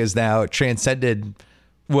Kaepernick is now transcended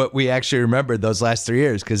what we actually remembered those last 3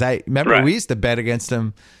 years. Because I remember we used to bet against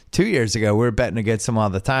him 2 years ago. We were betting against him all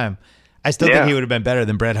the time. I still think he would have been better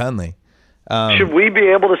than Brett Hundley. Should we be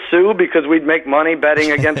able to sue because we'd make money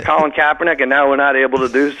betting against Colin Kaepernick, and now we're not able to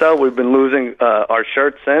do so? We've been losing our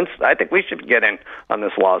shirts since. I think we should get in on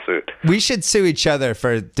this lawsuit. We should sue each other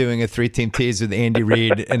for doing a 3-team tease with Andy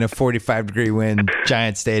Reid in a 45-degree wind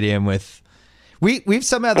Giant Stadium with. We've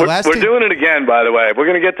somehow we're doing it again, by the way. We're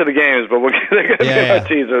going to get to the games, but we're going to get our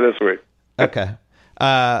teaser this week. Okay.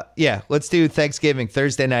 Let's do Thanksgiving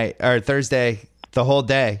Thursday night or Thursday the whole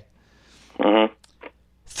day.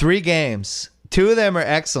 3 games. 2 of them are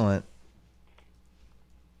excellent.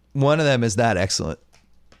 One of them is not excellent.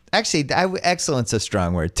 Actually, excellent's a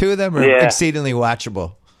strong word. 2 of them are exceedingly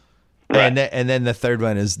watchable. Right. And then the third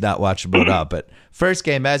one is not watchable at all. But first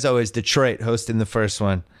game, as always, Detroit hosting the first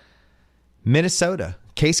one. Minnesota,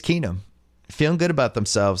 Case Keenum, feeling good about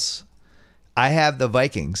themselves. I have the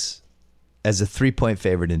Vikings as a 3-point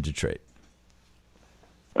favorite in Detroit.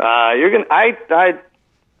 I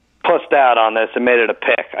pussed out on this and made it a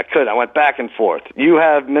pick. I went back and forth. You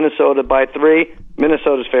have Minnesota by 3.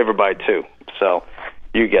 Minnesota's favored by 2. So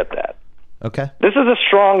you get that. Okay. This is a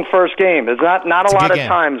strong first game. There's not a lot of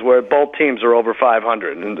times where both teams are over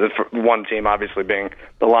 500, and one team obviously being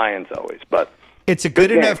the Lions always. But it's a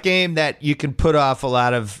good enough game that you can put off a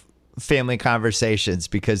lot of family conversations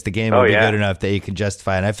because the game will be good enough that you can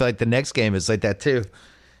justify it. And I feel like the next game is like that too.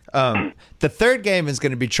 The third game is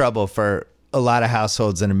going to be trouble for a lot of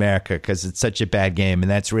households in America because it's such a bad game,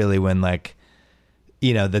 and that's really when, like,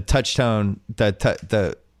 you know, the touch tone,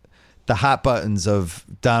 the hot buttons of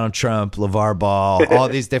Donald Trump, LeVar Ball, all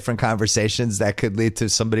these different conversations that could lead to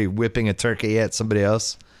somebody whipping a turkey at somebody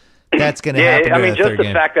else. That's going to happen. I mean, just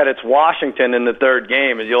the fact that it's Washington in the third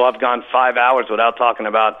game is you'll have gone 5 hours without talking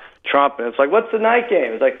about Trump, and it's like, what's the night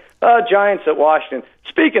game? It's like, Giants at Washington.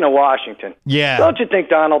 Speaking of Washington, don't you think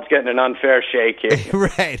Donald's getting an unfair shake here?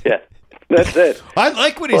 Right. Yeah. That's it. I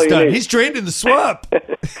like what he's done. He's drained in the swamp.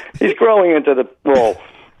 He's growing into the role.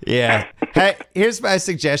 Yeah. Hey, here's my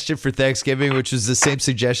suggestion for Thanksgiving, which was the same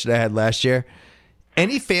suggestion I had last year.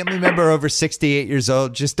 Any family member over 68 years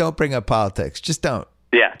old, just don't bring up politics. Just don't.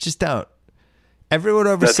 Yeah. Just don't. Everyone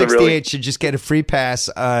over 68 should just get a free pass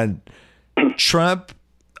on Trump,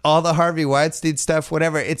 all the Harvey Weinstein stuff,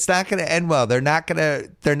 whatever. It's not going to end well. They're not going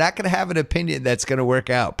to have an opinion that's going to work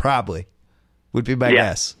out, probably, would be my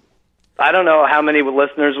guess. I don't know how many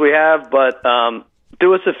listeners we have, but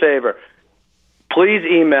do us a favor. Please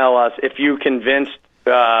email us if you convinced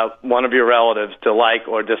one of your relatives to like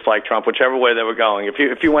or dislike Trump, whichever way they were going.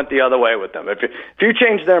 If you went the other way with them, if you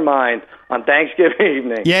changed their mind on Thanksgiving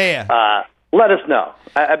evening, let us know.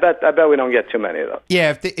 I bet we don't get too many of those.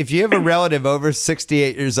 Yeah, if you have a relative over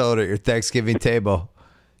 68 years old at your Thanksgiving table,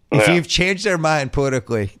 if you've changed their mind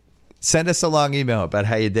politically, send us a long email about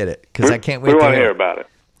how you did it, because I can't wait to hear about it.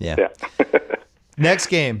 Yeah. Next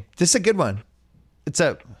game. This is a good one. It's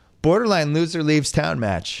a borderline loser leaves town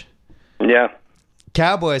match. Yeah.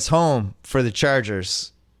 Cowboys home for the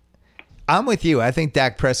Chargers. I'm with you. I think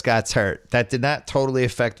Dak Prescott's hurt. That did not totally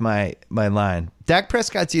affect my line. Dak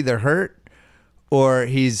Prescott's either hurt or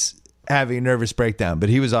he's having a nervous breakdown, but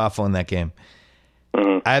he was awful in that game.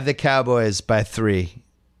 I have the Cowboys by 3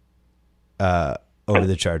 over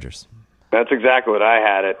the Chargers. That's exactly what I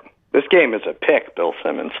had it. This game is a pick, Bill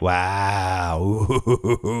Simmons. Wow.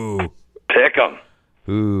 Ooh. Pick 'em.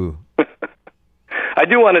 Ooh. I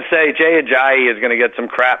do want to say Jay Ajayi is going to get some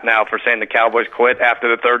crap now for saying the Cowboys quit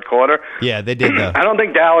after the third quarter. Yeah, they did, though. I don't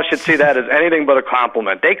think Dallas should see that as anything but a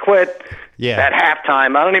compliment. They quit at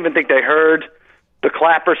halftime. I don't even think they heard the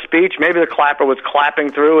clapper speech. Maybe the clapper was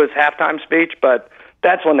clapping through his halftime speech, but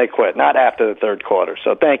that's when they quit, not after the third quarter.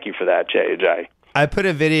 So thank you for that, Jay Ajayi. I put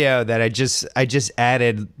a video that I just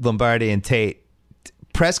added Lombardi and Tate.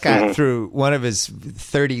 Prescott threw one of his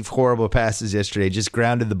 30 horrible passes yesterday, just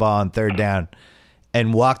grounded the ball on third down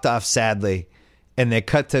and walked off sadly. And they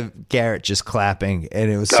cut to Garrett just clapping,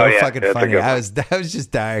 and it was so fucking funny. I was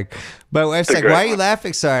just dying. My wife's like, "Why are you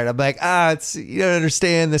laughing so hard?" I'm like, it's you don't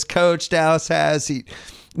understand this coach Dallas has.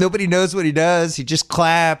 Nobody knows what he does. He just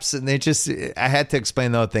claps, and I had to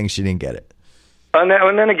explain the whole thing. She didn't get it. And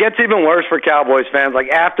then it gets even worse for Cowboys fans. Like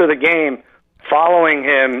after the game, following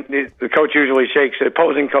him, the coach usually shakes the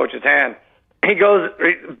opposing coach's hand. He goes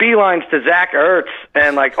beelines to Zach Ertz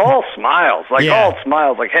and all smiles, like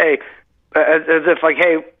hey, as if like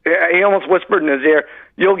hey, he almost whispered in his ear,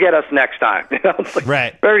 "You'll get us next time." It's like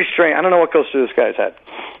right. Very strange. I don't know what goes through this guy's head.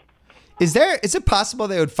 Is it possible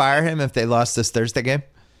they would fire him if they lost this Thursday game?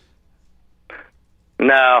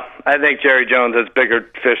 No, I think Jerry Jones has bigger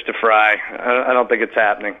fish to fry. I don't think it's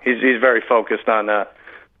happening. He's very focused on the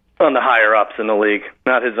higher ups in the league,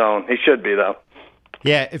 not his own. He should be though.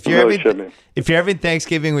 Yeah, if you're having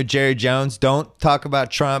Thanksgiving with Jerry Jones, don't talk about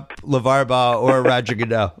Trump, LeVar Ball, or Roger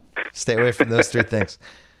Goodell. Stay away from those three things.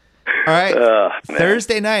 All right,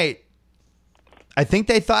 Thursday night. I think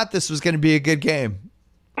they thought this was going to be a good game.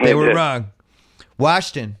 They were wrong.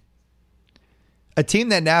 Washington. A team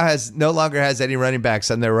that now no longer has any running backs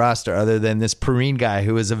on their roster other than this Perrine guy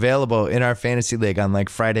who was available in our fantasy league on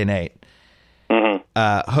Friday night,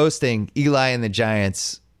 hosting Eli and the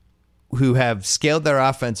Giants, who have scaled their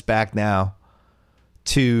offense back now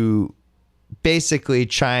to basically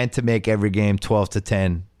trying to make every game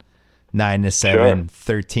 12-10, 9-7,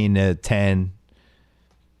 13-10,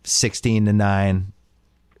 16-9.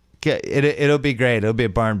 It'll be great. It'll be a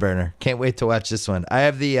barn burner. Can't wait to watch this one. I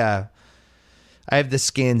have the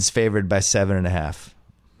Skins favored by 7.5.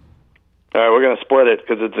 All right, we're going to split it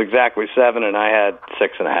because it's exactly 7, and I had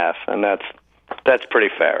 6.5, and that's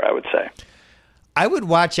pretty fair, I would say. I would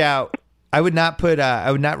watch out. I would not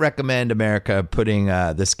recommend America putting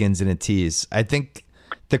the Skins in a tease. I think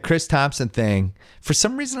the Chris Thompson thing. For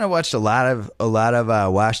some reason, I watched a lot of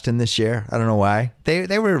Washington this year. I don't know why.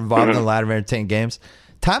 They were involved in a lot of entertaining games.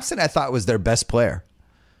 Thompson, I thought, was their best player.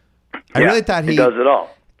 I really thought he does it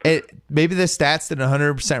all. Maybe the stats didn't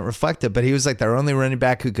 100% reflect it, but he was their only running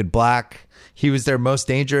back who could block. He was their most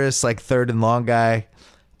dangerous, third and long guy.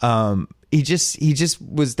 He just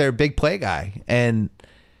was their big play guy, and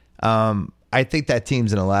I think that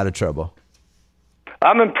team's in a lot of trouble.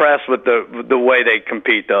 I'm impressed with the way they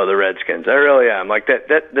compete, though, the Redskins. I really am.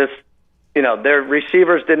 Their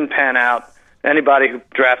receivers didn't pan out. Anybody who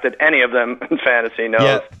drafted any of them in fantasy knows.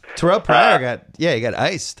 Yeah, Terrell Pryor he got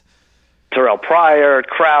iced. Terrell Pryor,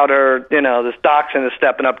 Crowder, this Doxson is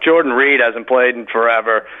stepping up. Jordan Reed hasn't played in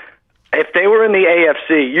forever. If they were in the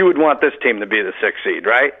AFC, you would want this team to be the 6th seed,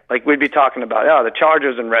 right? We'd be talking about, the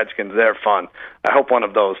Chargers and Redskins, they're fun. I hope one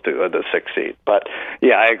of those two are the 6th seed. But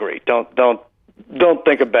yeah, I agree. Don't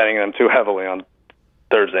think of betting them too heavily on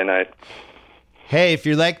Thursday night. Hey, if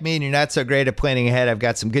you're like me and you're not so great at planning ahead, I've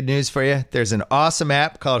got some good news for you. There's an awesome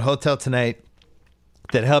app called Hotel Tonight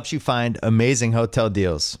that helps you find amazing hotel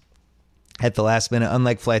deals at the last minute.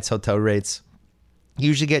 Unlike flights, hotel rates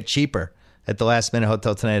usually get cheaper at the last minute.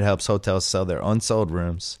 Hotel Tonight helps hotels sell their unsold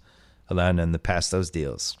rooms, allowing them to pass those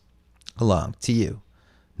deals along to you.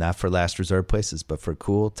 Not for last resort places, but for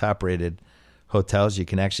cool, top-rated hotels. You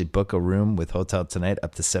can actually book a room with Hotel Tonight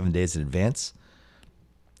up to 7 days in advance.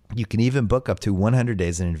 You can even book up to 100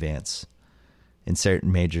 days in advance in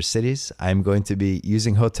certain major cities. I'm going to be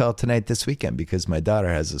using Hotel Tonight this weekend because my daughter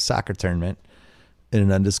has a soccer tournament in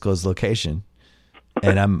an undisclosed location,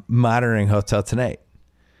 and I'm monitoring Hotel Tonight.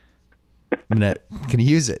 I'm going to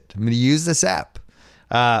use it. I'm going to use this app.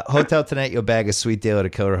 Hotel Tonight, you'll bag a sweet deal at a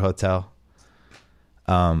killer hotel.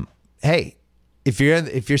 Hey, if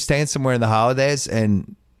you're staying somewhere in the holidays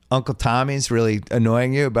and Uncle Tommy's really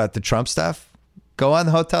annoying you about the Trump stuff, go on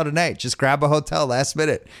the Hotel Tonight. Just grab a hotel last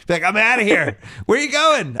minute. Be like, I'm out of here. Where are you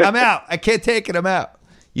going? I'm out. I can't take it. I'm out.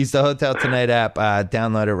 Use the Hotel Tonight app.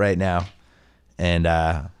 Download it right now. And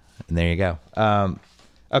there you go.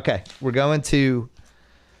 Okay, we're going to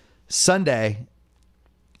Sunday,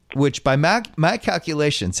 which by my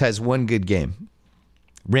calculations has one good game.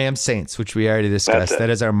 Rams Saints, which we already discussed. That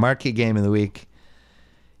is our marquee game of the week.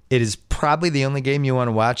 It is probably the only game you want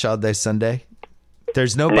to watch all day Sunday.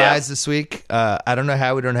 There's no buys this week. I don't know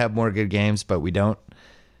how we don't have more good games, but we don't.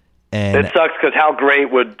 And it sucks because how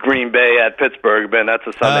great would Green Bay at Pittsburgh been? That's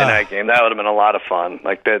a Sunday night game. That would have been a lot of fun.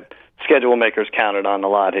 Like the schedule makers counted on a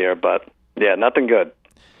lot here, but yeah, nothing good.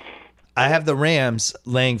 I have the Rams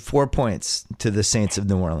laying 4 points to the Saints of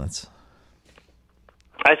New Orleans.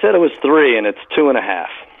 I said it was 3, and it's 2.5.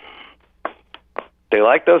 They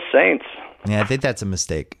like those Saints. Yeah, I think that's a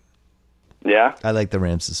mistake. Yeah, I like the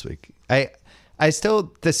Rams this week. I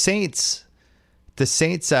still the Saints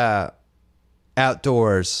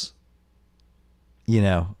outdoors. You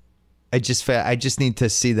know, I just need to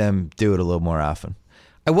see them do it a little more often.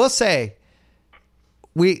 I will say,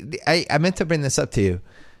 I meant to bring this up to you.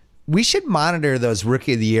 We should monitor those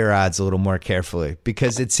Rookie of the Year odds a little more carefully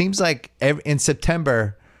because it seems like in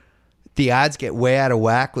September the odds get way out of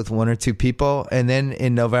whack with one or two people, and then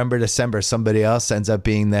in November, December, somebody else ends up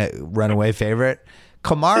being the runaway favorite.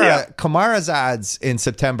 Kamara's odds in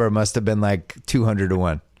September must have been like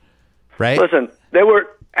 200-1, right? Listen, they were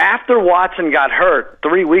after Watson got hurt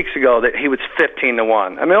 3 weeks ago that he was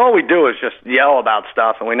 15-1. I mean, all we do is just yell about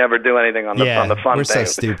stuff, and we never do anything on the fun we're thing.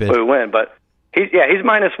 So stupid. We win, but he's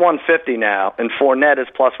minus 150 now, and Fournette is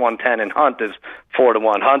plus 110, and Hunt is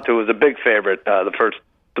 4-1. Hunt, who was a big favorite the first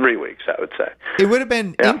 3 weeks, I would say. It would have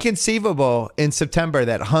been inconceivable in September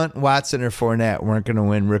that Hunt, Watson, or Fournette weren't going to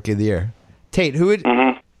win Rookie of the Year. Tate, who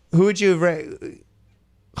would you have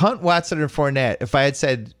Hunt, Watson, or Fournette? If I had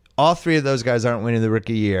said all three of those guys aren't winning the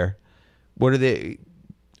Rookie Year, what are the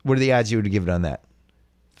odds you would give it on that?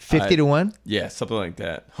 50-1? Yeah, something like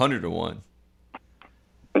that. 100-1.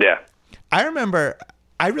 Yeah. I remember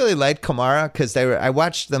I really liked Kamara because I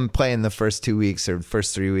watched them play in the first 2 weeks or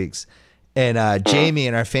first 3 weeks, and Jamie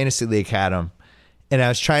in our fantasy league had him, and I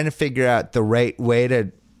was trying to figure out the right way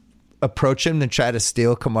to approach him to try to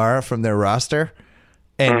steal Kamara from their roster,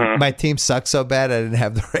 and my team sucked so bad I didn't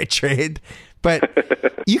have the right trade. But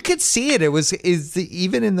you could see it.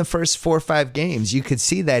 Even in the first 4 or 5 games, you could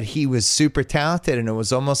see that he was super talented, and it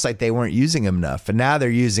was almost like they weren't using him enough. And now they're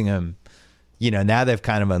using him. You know, now they've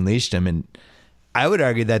kind of unleashed him. And I would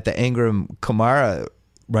argue that the Ingram-Kamara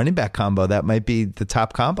running back combo, that might be the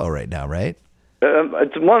top combo right now, right?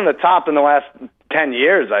 It's one of the top in the last 10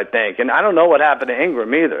 years, I think. And I don't know what happened to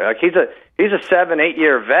Ingram either. Like he's a 7-8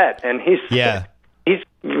 year vet, and he's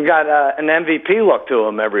got an MVP look to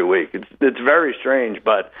him every week. It's very strange,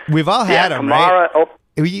 but we've all had him, Kamara, right?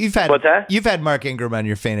 You've had what's that? You've had Mark Ingram on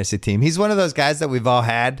your fantasy team. He's one of those guys that we've all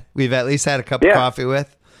had. We've at least had a cup of coffee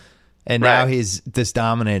with, and now he's this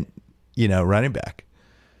dominant, running back.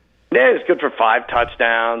 Yeah, he's good for 5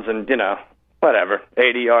 touchdowns and whatever,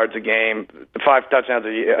 80 yards a game, 5 touchdowns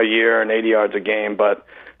a year and 80 yards a game, but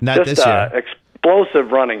not just this year.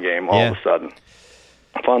 Explosive running game all of a sudden.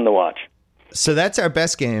 Fun to watch. So that's our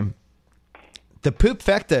best game. The Poop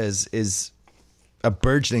Fecta is a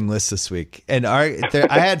burgeoning list this week. And I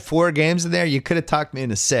had 4 games in there. You could have talked me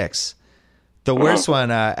into 6. The worst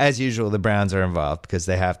one, as usual, the Browns are involved because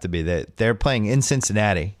they have to be. They're playing in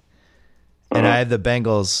Cincinnati. And I have the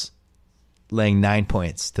Bengals laying 9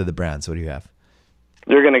 points to the Browns. What do you have?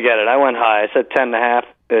 You're going to get it. I went high. I said 10.5.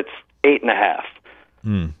 It's 8.5.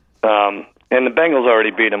 And the Bengals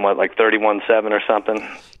already beat them, 31-7 or something?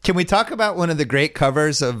 Can we talk about one of the great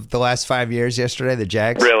covers of the last 5 years yesterday, the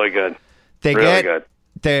Jags? Really good. Good.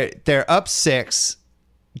 They're up 6,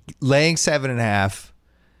 laying 7.5.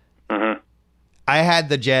 I had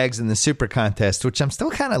the Jags in the Super Contest, which I'm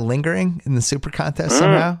still kind of lingering in the Super Contest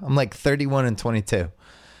somehow. I'm like 31-22.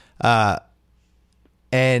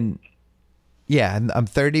 And yeah, I'm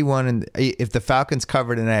 31, and if the Falcons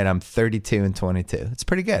cover tonight, I'm 32-22. It's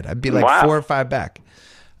pretty good. I'd be like 4 or 5 back.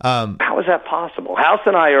 How is that possible? House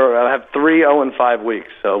and I have 3 0-5 weeks,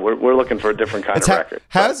 so we're looking for a different kind of record.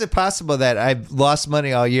 How is it possible that I've lost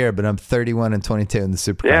money all year, but I'm 31-22 in the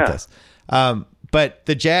Super Contest? But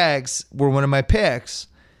the Jags were one of my picks.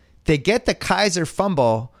 They get the Kaiser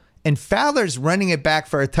fumble, and Fowler's running it back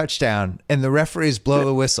for a touchdown, and the referees blow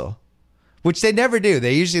the whistle, which they never do.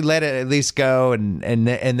 They usually let it at least go, and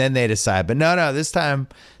then they decide. But no, this time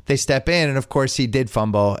they step in, and of course he did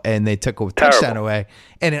fumble, and they took a touchdown away,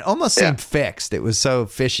 and it almost seemed fixed. It was so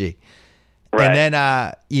fishy. Right. And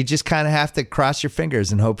then you just kind of have to cross your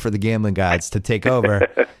fingers and hope for the gambling gods to take over.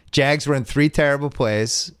 Jags run 3 terrible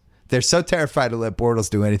plays. They're so terrified to let Bortles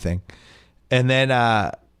do anything. And then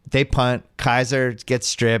they punt. Kaiser gets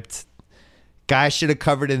stripped. Guy should have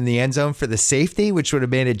covered in the end zone for the safety, which would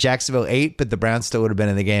have made it Jacksonville 8, but the Browns still would have been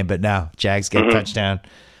in the game. But no, Jags get a touchdown.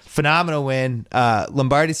 Phenomenal win.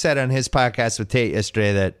 Lombardi said on his podcast with Tate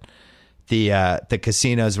yesterday that the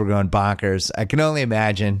casinos were going bonkers. I can only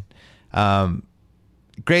imagine.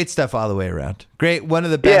 Great stuff all the way around. Great, one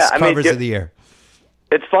of the best covers of the year.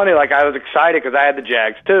 It's funny, like I was excited because I had the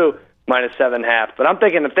Jags too, -7.5. But I'm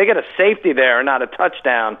thinking if they get a safety there and not a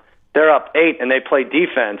touchdown, they're up 8 and they play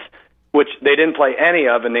defense, which they didn't play any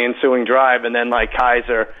of in the ensuing drive. And then like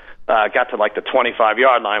Kaiser got to like the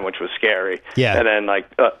 25-yard line, which was scary. Yeah. And then like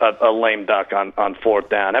a lame duck on fourth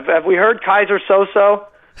down. Have we heard Kaiser so-so?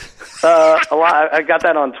 A lot. I got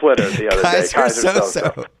that on Twitter the other day. Kaiser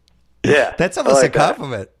so-so. Yeah. That's almost like a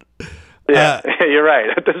compliment. Yeah, you're right.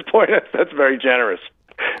 At this point, that's very generous.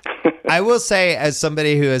 I will say, as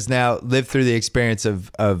somebody who has now lived through the experience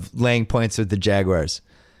of laying points with the Jaguars,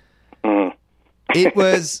 it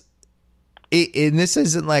was, and this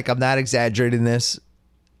isn't like, I'm not exaggerating this,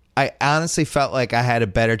 I honestly felt like I had a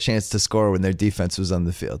better chance to score when their defense was on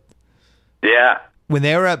the field. Yeah. When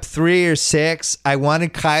they were up 3 or 6, I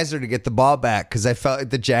wanted Kaiser to get the ball back because I felt like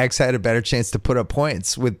the Jags had a better chance to put up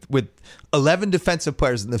points with 11 defensive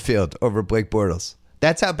players in the field over Blake Bortles.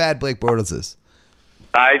 That's how bad Blake Bortles is.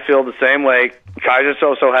 I feel the same way. Kaiser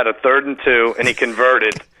so had a 3rd and 2, and he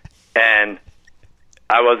converted, and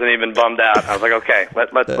I wasn't even bummed out. I was like, okay,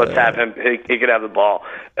 let's have him. He could have the ball,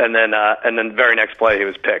 and then very next play he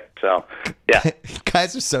was picked. So yeah,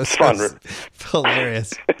 Kaiser's so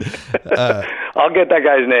hilarious. I'll get that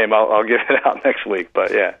guy's name. I'll give it out next week.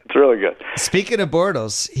 But yeah, it's really good. Speaking of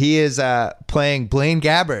Bortles, he is playing Blaine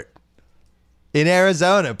Gabbert in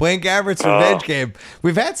Arizona. Blaine Gabbert's revenge game.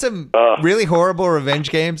 We've had some really horrible revenge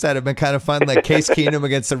games that have been kind of fun. Like Case Keenum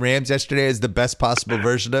against the Rams yesterday is the best possible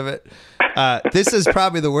version of it. This is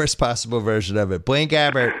probably the worst possible version of it. Blaine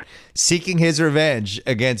Gabbert seeking his revenge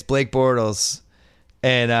against Blake Bortles.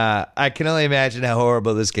 And I can only imagine how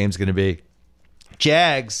horrible this game's going to be.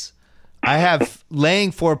 Jags, I have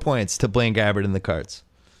laying 4 points to Blaine Gabbert in the cards.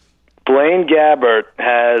 Blaine Gabbert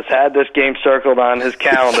has had this game circled on his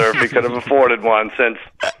calendar if he could have afforded one since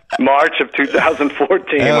March of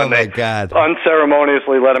 2014 when they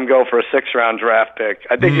unceremoniously let him go for a 6th-round draft pick.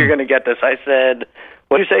 I think you're going to get this. I said,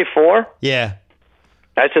 what did you say, 4? Yeah.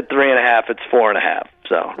 I said 3.5. It's 4.5.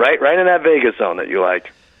 So right in that Vegas zone that you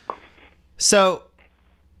like. So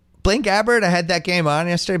Blaine Gabbert, I had that game on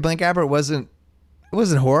yesterday. Blaine Gabbert wasn't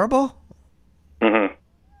horrible. Mm-hmm.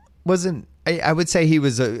 I would say he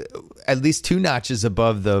was at least 2 notches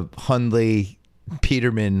above the Hundley,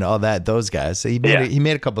 Peterman, all that, those guys. So he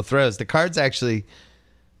made a couple throws. The Cards actually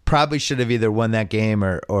probably should have either won that game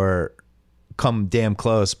or come damn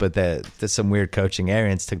close, but there's some weird coaching.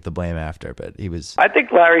 Arians took the blame after, but he was. I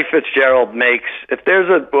think Larry Fitzgerald makes, if there's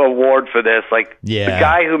an award for this, like the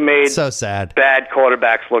guy who made so sad bad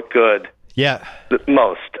quarterbacks look good. Yeah, the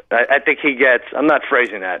most. I think he gets. I'm not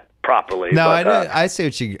phrasing that properly. No, but, I see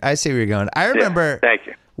where you're going. I remember. Thank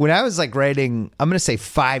you. When I was like writing, I'm going to say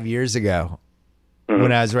 5 years ago,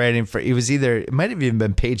 when I was writing for, it might have even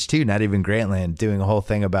been Page 2, not even Grantland, doing a whole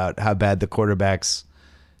thing about how bad the quarterbacks.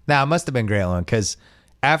 Now, it must have been Grantland because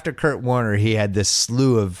after Kurt Warner, he had this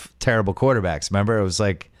slew of terrible quarterbacks. Remember, it was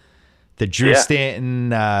like the Drew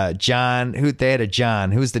Stanton, John. They had a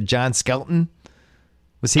John. Who was the John Skelton?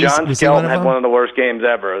 John Skelton had one of the worst games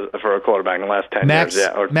ever for a quarterback in the last 10 years.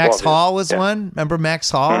 Yeah, or Max Hall was one. Remember Max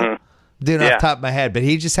Hall? Mm-hmm. Dude, off the top of my head. But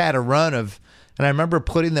he just had a run of, and I remember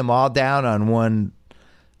putting them all down on one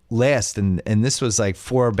list, and this was like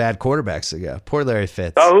 4 bad quarterbacks ago. Poor Larry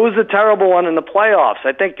Fitz. Oh, who was the terrible one in the playoffs?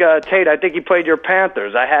 I think, Tate, he played your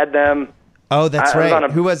Panthers. I had them. Oh, that's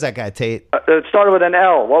right. Who was that guy, Tate? It started with an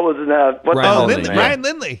L. What was it? Ryan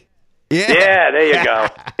Lindley. Yeah, there you go.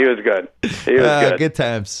 He was good. He was good. Good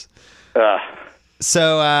times.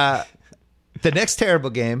 So the next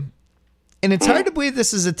terrible game, and it's hard to believe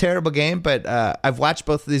this is a terrible game, but I've watched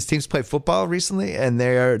both of these teams play football recently, and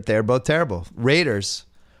they're both terrible. Raiders,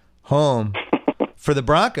 home for the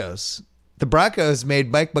Broncos. The Broncos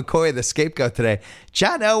made Mike McCoy the scapegoat today.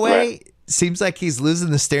 John Elway seems like he's losing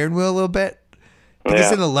the steering wheel a little bit.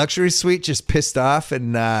 He's in the luxury suite, just pissed off,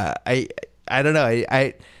 and I don't know.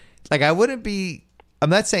 I wouldn't be. I'm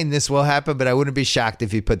not saying this will happen, but I wouldn't be shocked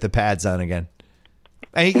if he put the pads on again.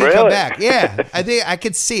 And he can come back. Yeah, I think I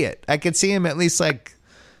could see it. I could see him at least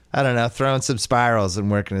throwing some spirals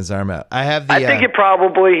and working his arm out. I think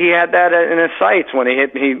he had that in his sights when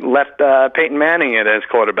he left Peyton Manning as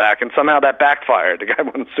quarterback, and somehow that backfired. The guy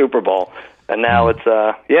won the Super Bowl, and now it's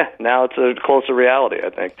a closer reality. I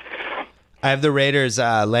think. I have the Raiders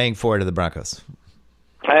laying 4 to the Broncos.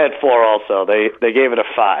 I had 4 also. They gave it a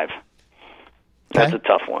 5. That's a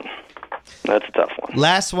tough one.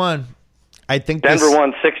 Last one. I think Denver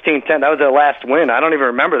won 16-10. That was their last win. I don't even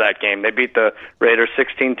remember that game. They beat the Raiders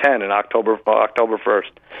 16-10 in October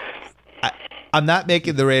 1st. I'm not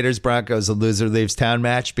making the Raiders Broncos a loser leaves town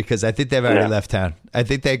match because I think they've already left town. I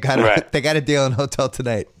think they got a deal in hotel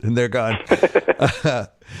tonight and they're gone.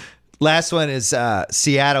 Last one is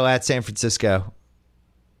Seattle at San Francisco.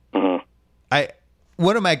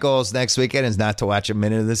 One of my goals next weekend is not to watch a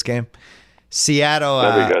minute of this game. Seattle,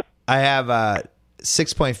 I have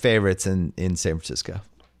 6-point favorites in San Francisco.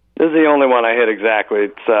 This is the only one I hit exactly.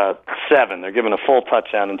 It's 7. They're giving a full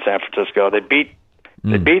touchdown in San Francisco. They beat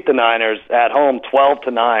the Niners at home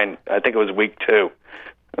 12-9. I think it was week 2.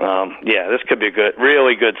 This could be a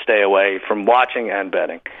really good stay away from watching and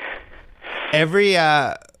betting. Every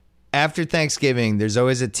after Thanksgiving, there's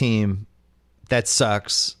always a team that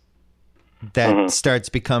sucks that starts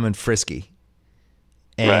becoming frisky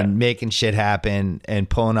and making shit happen and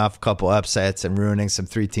pulling off a couple upsets and ruining some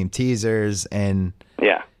 3-team teasers. And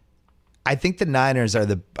I think the Niners are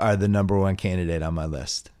the number one candidate on my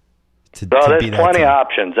list. There's plenty of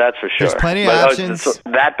options, that's for sure. There's plenty of options.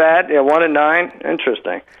 That bad? Yeah, 1-9.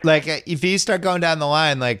 Interesting. Like if you start going down the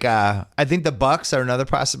line, like I think the Bucks are another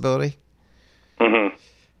possibility.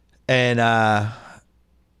 And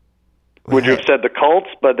would you have said the Colts?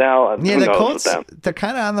 But now, the Colts, they're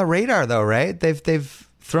kind of on the radar, though, right? They've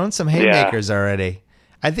thrown some haymakers already.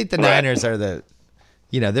 I think the Niners are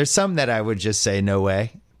there's some that I would just say no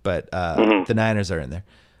way, but the Niners are in there.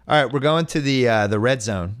 All right, we're going to the red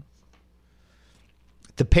zone.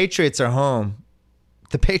 The Patriots are home.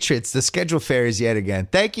 The schedule fairies yet again.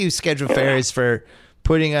 Thank you, schedule fairies, for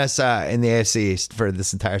putting us in the AFC East for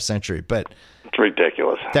this entire century. But it's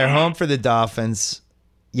ridiculous. They're home for the Dolphins.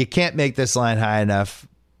 You can't make this line high enough.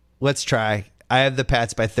 Let's try. I have the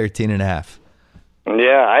Pats by 13.5.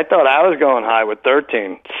 Yeah, I thought I was going high with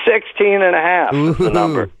 13. 16.5 is the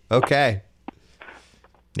number. Okay.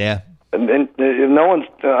 Yeah. And no one's,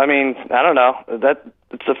 I don't know.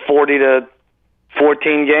 It's a 40-14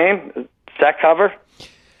 game. Does that cover?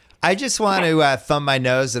 I just want to thumb my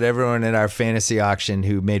nose at everyone at our fantasy auction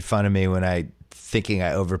who made fun of me when thinking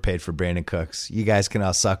I overpaid for Brandon Cooks. You guys can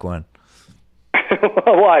all suck one.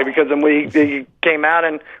 Why? Because he came out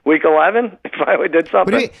in week 11? He finally did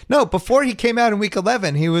something? No, before he came out in week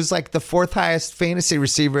 11, he was like the 4th highest fantasy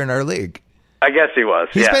receiver in our league. I guess he was.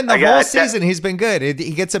 He's been the whole season. He's been good.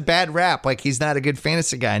 He gets a bad rap, like he's not a good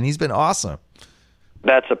fantasy guy, and he's been awesome.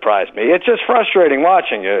 That surprised me. It's just frustrating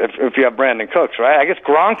watching you if you have Brandon Cooks, right? I guess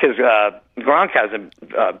Gronk hasn't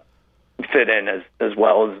fit in as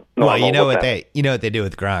well as normal. Well, you know what they do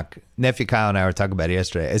with Gronk. Nephew Kyle and I were talking about it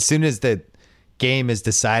yesterday. As soon as the game is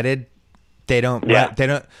decided, they don't.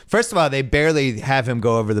 First of all, they barely have him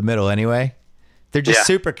go over the middle anyway. They're just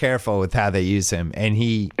super careful with how they use him, and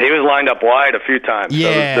he was lined up wide a few times.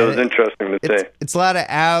 Yeah, that was interesting to see. It's a lot of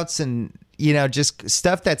outs and just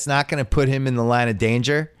stuff that's not going to put him in the line of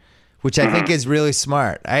danger, which I think is really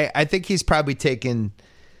smart. I think he's probably taken.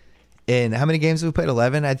 In how many games have we played?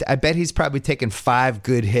 11. I bet he's probably taken 5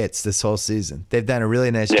 good hits this whole season. They've done a really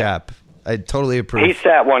nice job. I totally approve. He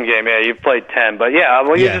sat one game. Yeah, you've played 10. But, you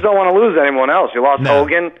just don't want to lose anyone else. You lost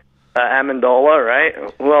Hogan, Amendola, right?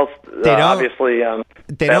 Who else? Obviously,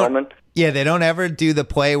 Bellman. They don't ever do the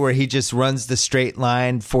play where he just runs the straight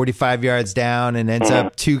line 45 yards down and ends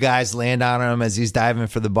up 2 guys land on him as he's diving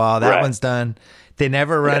for the ball. That one's done. They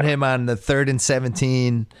never run him on the 3rd and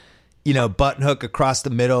 17, button hook across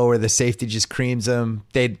the middle where the safety just creams him.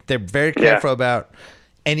 They're very careful about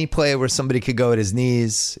any play where somebody could go at his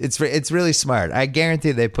knees. It's really smart. I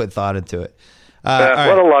guarantee they put thought into it.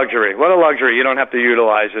 What a luxury! What a luxury! You don't have to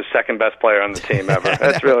utilize your second best player on the team ever.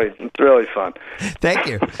 It's really fun. Thank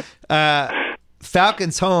you.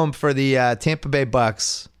 Falcons home for the Tampa Bay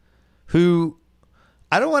Bucks, who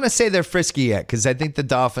I don't want to say they're frisky yet because I think the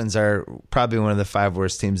Dolphins are probably one of the 5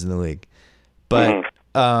 worst teams in the league, but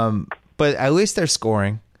at least they're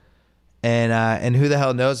scoring. And who the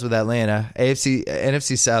hell knows with Atlanta?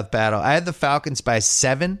 NFC South battle. I had the Falcons by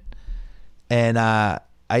 7, and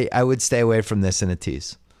I would stay away from this in a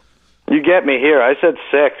tease. You get me here. I said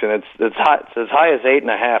 6, and it's as high as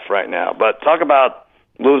 8.5 right now. But talk about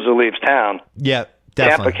loser leaves town. Yeah,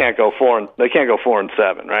 definitely. Tampa can't go 4. They can't go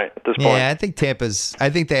 4-7, right? At this point. Yeah, I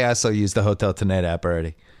think they also used the Hotel Tonight app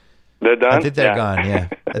already. They're done? I think they're gone, yeah.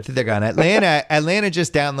 I think they're gone. Atlanta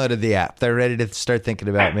just downloaded the app. They're ready to start thinking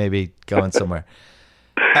about maybe going somewhere.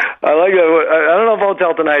 I like that. I don't know if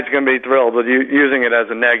Hotel Tonight's going to be thrilled with you using it as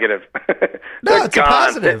a negative. No, it's gone. A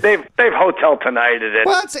positive. They've Hotel Tonighted it.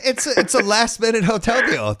 Well, it's a last minute hotel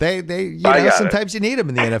deal. They sometimes you need them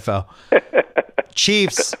in the NFL.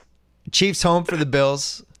 Chiefs home for the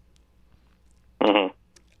Bills. I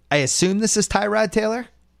assume this is Tyrod Taylor.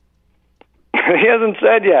 He hasn't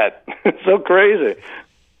said yet. It's so crazy.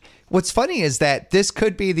 What's funny is that this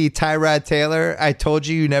could be the Tyrod Taylor, I told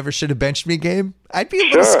you never should have benched me game. I'd be a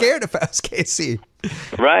little scared if I was KC.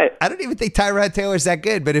 Right. I don't even think Tyrod Taylor's that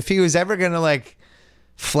good, but if he was ever going to like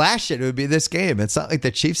flash it, it would be this game. It's not like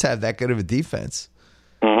the Chiefs have that good of a defense.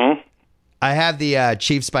 Mm-hmm. I have the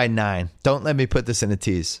Chiefs by 9. Don't let me put this in a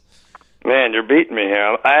tease. Man, you're beating me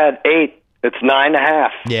here. I had 8. It's 9.5.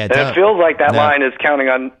 Yeah, and it feels like that line is counting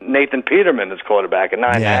on Nathan Peterman as quarterback at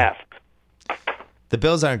 9.5. The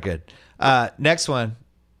Bills aren't good. Next one.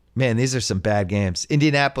 Man, these are some bad games.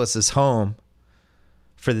 Indianapolis is home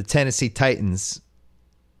for the Tennessee Titans.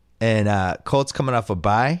 And Colts coming off a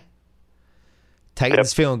bye.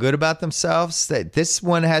 Titans feeling good about themselves. This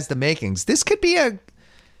one has the makings. This could be a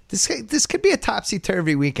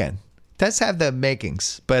topsy-turvy weekend. It does have the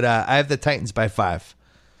makings, but I have the Titans by 5.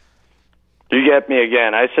 You get me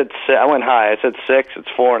again. I went high. I said 6. It's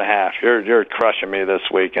 4.5. You're crushing me this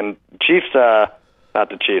week. And Chiefs, not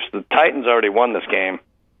the Chiefs. The Titans already won this game.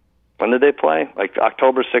 When did they play? Like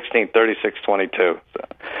October 16th, 36-22. So,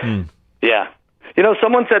 yeah. You know,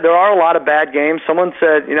 someone said there are a lot of bad games. Someone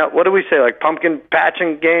said, you know, what do we say? Like pumpkin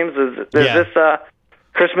patching games? Is this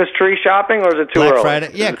Christmas tree shopping, or is it too Black early?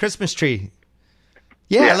 Friday? Yeah, Christmas tree.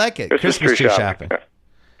 Yeah, I like it. Christmas tree shopping.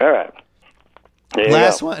 All right.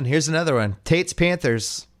 Last one. Here's another one. Tate's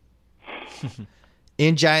Panthers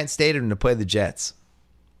in Giant Stadium to play the Jets.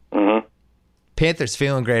 Mm-hmm. Panthers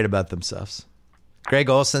feeling great about themselves. Greg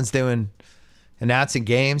Olson's announcing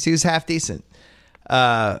games. He was half decent.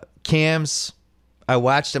 Cam's, I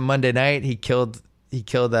watched him Monday night. He killed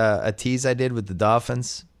a tease I did with the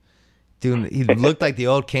Dolphins. He looked like the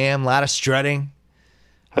old Cam. A lot of strutting.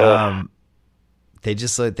 They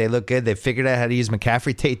look good. They figured out how to use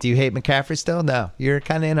McCaffrey. Tate, do you hate McCaffrey still? No, you're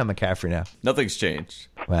kind of in on McCaffrey now. Nothing's changed.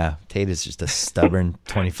 Wow, Tate is just a stubborn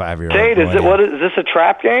 25-year-old. Tate, is this a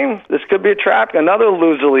trap game? This could be a trap. Another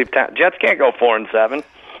loser leave town. Jets can't go 4-7.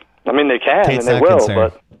 I mean, they can Tate's and they will,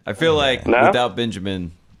 concerned. but I feel like without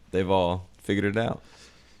Benjamin, they've all figured it out.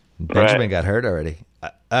 Benjamin got hurt already.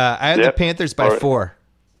 I had the Panthers by 4.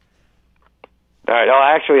 All right.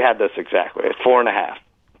 I actually had this exactly. It's 4.5.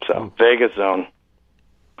 So Vegas zone.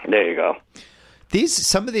 There you go.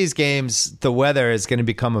 Some of these games, the weather is going to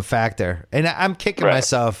become a factor, and I'm kicking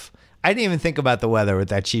myself. I didn't even think about the weather with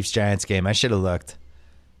that Chiefs Giants game. I should have looked.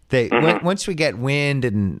 Once we get wind,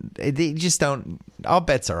 and they just don't. All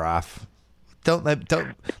bets are off. Don't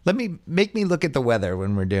let me look at the weather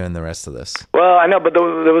when we're doing the rest of this. Well, I know, but there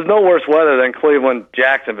was no worse weather than Cleveland,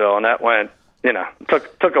 Jacksonville, and that went. You know,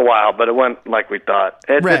 took a while, but it went like we thought.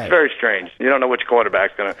 It's very strange. You don't know which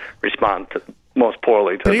quarterback's going to respond most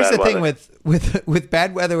poorly to but bad weather. But here's the thing with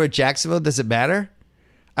bad weather with Jacksonville, does it matter?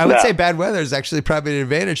 I would say bad weather is actually probably an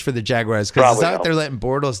advantage for the Jaguars because it's not like they're letting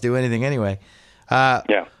Bortles do anything anyway.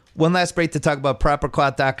 One last break to talk about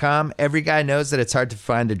propercloth.com. Every guy knows that it's hard to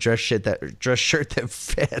find a dress shirt that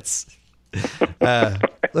fits.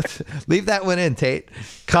 Leave that one in, Tate.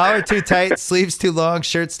 Collar too tight, sleeves too long,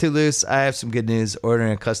 shirts too loose. I have some good news.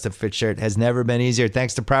 Ordering a custom fit shirt has never been easier.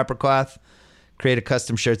 Thanks to Proper Cloth. Create a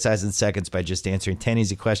custom shirt size in seconds by just answering 10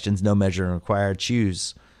 easy questions. No measuring required.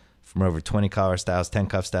 Choose from over 20 collar styles, 10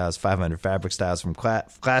 cuff styles, 500 fabric styles from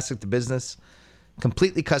classic to business.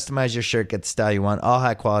 Completely customize your shirt. Get the style you want. All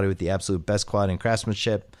high quality with the absolute best quality and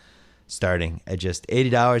craftsmanship. Starting at just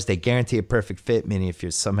 $80. They guarantee a perfect fit, meaning if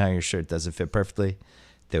somehow your shirt doesn't fit perfectly,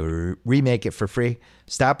 they will remake it for free.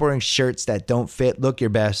 Stop wearing shirts that don't fit. Look your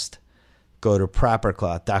best. Go to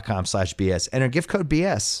propercloth.com/BS. Enter gift code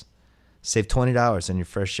BS. Save $20 on your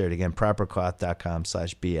first shirt. Again,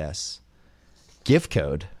 propercloth.com/BS. Gift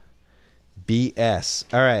code BS.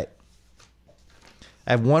 All right.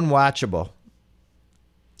 I have one watchable.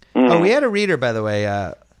 Oh, we had a reader, by the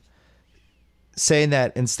way, saying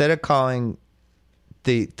that instead of calling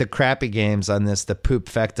the crappy games on this the poop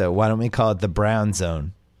fecta, why don't we call it the brown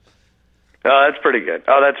zone? Oh, that's pretty good.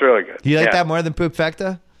 Oh, that's really good. Do you like that more than poop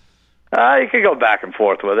fecta? You could go back and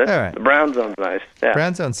forth with it. All right. The brown zone's nice. Yeah.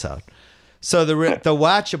 Brown zone's solid. So the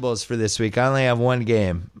watchables for this week, I only have one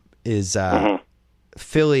game. Is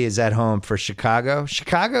Philly is at home for Chicago.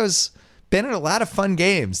 Chicago's been in a lot of fun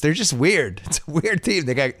games. They're just weird. It's a weird team.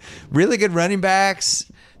 They got really good running backs.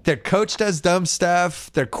 Their coach does dumb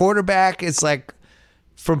stuff. Their quarterback is like,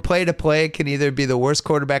 from play to play, can either be the worst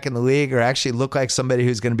quarterback in the league or actually look like somebody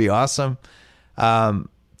who's going to be awesome.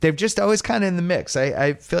 They're just always kind of in the mix.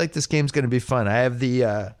 I feel like this game's going to be fun. I have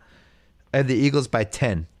the Eagles by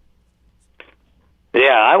 10.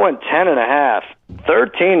 Yeah, I went 10.5.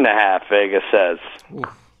 13.5, Vegas says. Ooh.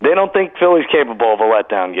 They don't think Philly's capable of a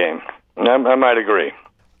letdown game. I might agree.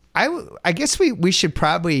 I guess we should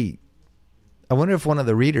probably I wonder if one of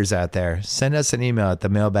the readers out there, send us an email at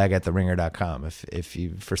themailbag@theringer.com if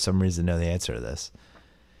you, for some reason, know the answer to this.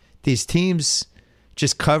 These teams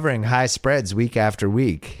just covering high spreads week after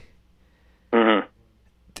week. Mm-hmm.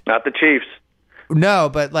 Not the Chiefs. No,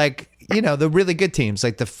 but the really good teams,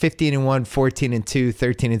 like the 15-1, 14-2,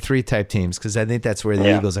 13-3 type teams, because I think that's where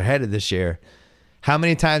the Eagles are headed this year. How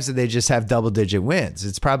many times did they just have double-digit wins?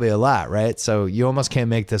 It's probably a lot, right? So you almost can't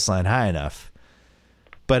make this line high enough.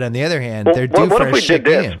 But on the other hand, they're due for a shit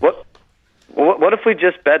game. What if we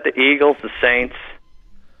just bet the Eagles, the Saints,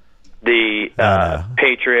 the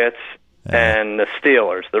Patriots, and the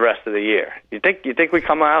Steelers the rest of the year? You think we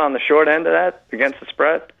come out on the short end of that against the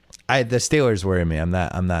spread? The Steelers worry me. I'm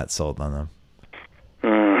not sold on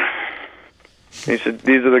them. These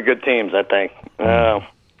are the good teams, I think.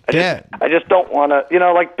 I just don't want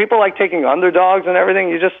to. Like people like taking underdogs and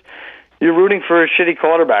everything. You're rooting for a shitty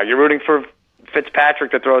quarterback. You're rooting for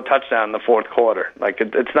Fitzpatrick to throw a touchdown in the fourth quarter. Like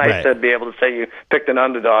it's nice to be able to say you picked an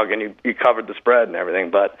underdog and you covered the spread and everything,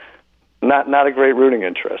 but not a great rooting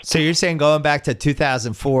interest. So you're saying going back to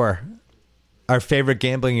 2004, our favorite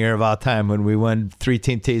gambling year of all time, when we won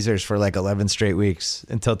 3-team teasers for 11 straight weeks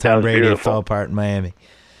until Tom Brady fell apart in Miami.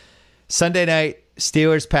 Sunday night,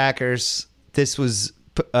 Steelers-Packers. This was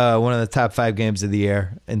one of the top 5 games of the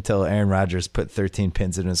year until Aaron Rodgers put 13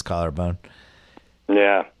 pins in his collarbone.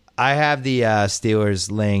 Yeah. I have the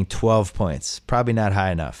Steelers laying 12 points. Probably not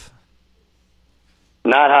high enough.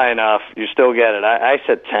 Not high enough. You still get it. I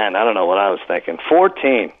said 10. I don't know what I was thinking.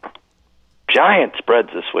 14. Giant spreads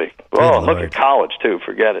this week. Look at college, too.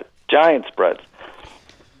 Forget it. Giant spreads.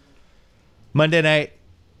 Monday night.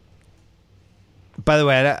 By the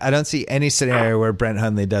way, I don't see any scenario where Brent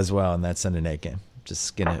Hundley does well in that Sunday night game.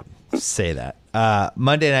 Just going to say that.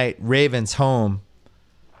 Monday night, Ravens home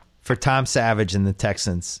for Tom Savage and the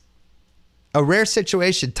Texans. A rare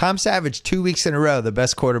situation. Tom Savage, 2 weeks in a row, the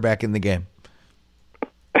best quarterback in the game.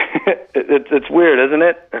 It's weird, isn't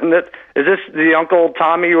it? Is this the Uncle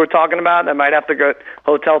Tommy you were talking about that might have to go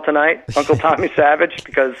hotel tonight? Uncle Tommy Savage?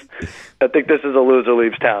 Because I think this is a loser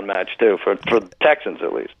leaves town match, too, for the Texans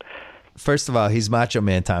at least. First of all, he's Macho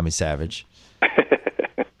Man Tommy Savage.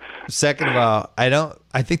 Second of all,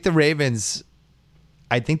 I think the Ravens,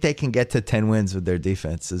 I think they can get to 10 wins with their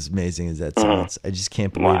defense, as amazing as that sounds. I just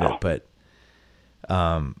can't believe it. But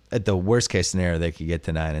at the worst case scenario, they could get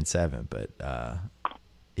to 9-7. But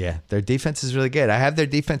yeah, their defense is really good. I have their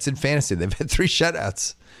defense in fantasy. They've had 3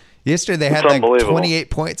 shutouts. Yesterday they had 28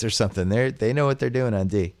 points or something. They know what they're doing on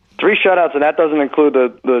D. 3 shutouts, and that doesn't include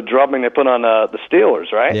the drubbing they put on the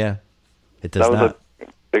Steelers, right? Yeah, it does not.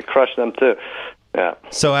 They crushed them too. Yeah.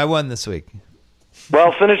 So I won this week.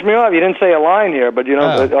 Well, finish me off. You didn't say a line here, but you're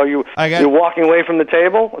walking away from the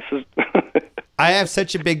table? I have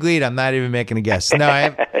such a big lead. I'm not even making a guess. No, I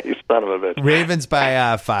have. You son of a bitch. Ravens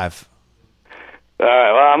by 5. All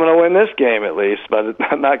right. Well, I'm going to win this game at least, but it's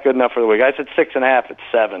not good enough for the week. I said 6.5. It's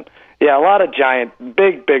 7. Yeah, a lot of giant,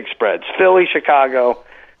 big spreads. Philly, Chicago,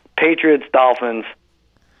 Patriots, Dolphins,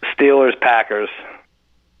 Steelers, Packers.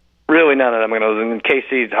 Really, none of them are going to lose. And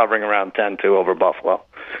KC's hovering around 10-2 over Buffalo.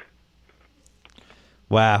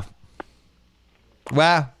 Wow.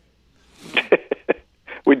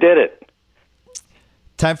 We did it.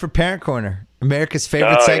 Time for Parent Corner, America's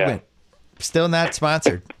favorite segment. Yeah. Still not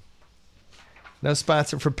sponsored. No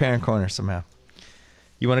sponsor for Parent Corner somehow.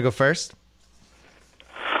 You want to go first?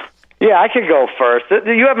 Yeah, I could go first.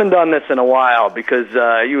 You haven't done this in a while because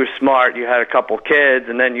you were smart. You had a couple kids,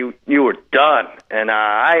 and then you were done. And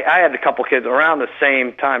I had a couple kids around the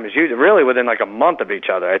same time as you, really within like a month of each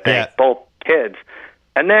other, I think, both kids.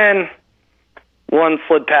 And then one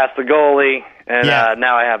slid past the goalie, and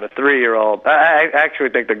now I have a 3-year-old. I actually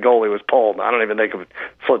think the goalie was pulled. I don't even think it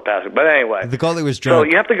slid past it. But anyway. The goalie was drunk.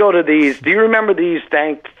 So you have to go to these. Do you remember these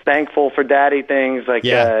thankful for daddy things, like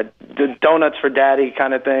the donuts for daddy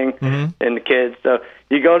kind of thing, and the kids? So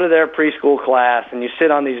you go to their preschool class, and you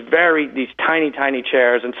sit on these tiny, tiny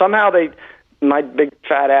chairs, and somehow my big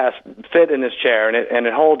fat ass fit in this chair, and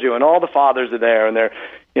it holds you, and all the fathers are there, and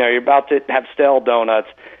you're about to have stale donuts.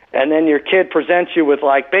 And then your kid presents you with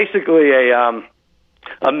basically a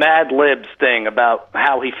Mad Libs thing about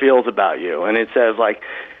how he feels about you, and it says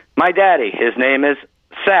my daddy, his name is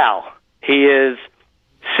Sal. He is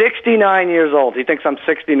 69 years old. He thinks I'm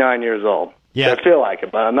 69 years old. Yeah, I feel like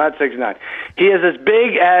it, but I'm not 69. He is as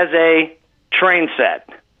big as a train set.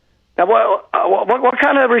 Now, what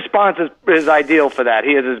kind of response is ideal for that?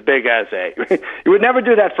 He is as big as a... You would never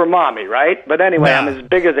do that for mommy, right? But anyway, No. I'm as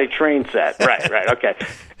big as a train set. Right, okay.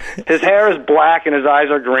 His hair is black and his eyes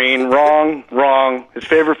are green. Wrong. His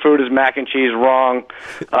favorite food is mac and cheese. Wrong.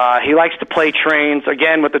 He likes to play trains,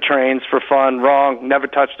 again with the trains for fun. Wrong. Never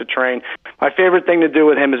touched a train. My favorite thing to do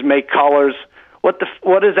with him is make colors. What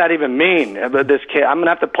does that even mean? This kid, I'm gonna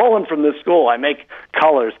have to pull him from this school. I make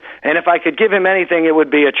colors, and if I could give him anything, it would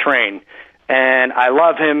be a train. And I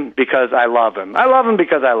love him because I love him. I love him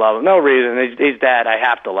because I love him. No reason. He's dad. I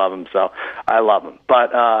have to love him, so I love him. But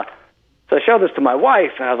so I showed this to my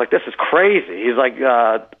wife, and I was like, "This is crazy." He's like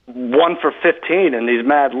 1 for 15 in these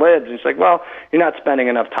mad lids, and she's like, "Well, you're not spending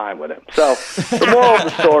enough time with him." So the moral of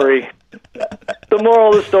the story. The moral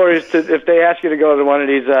of the story is if they ask you to go to one of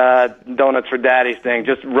these donuts for daddy's thing,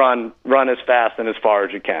 just run as fast and as far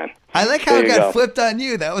as you can. I like how it got flipped on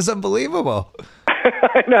you. That was unbelievable.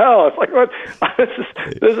 I know. It's like, what?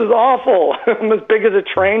 This is awful. I'm as big as a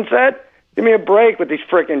train set. Give me a break with these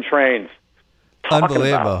freaking trains.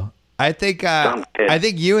 Unbelievable. I think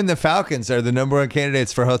you and the Falcons are the number one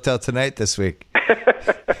candidates for Hotel Tonight this week.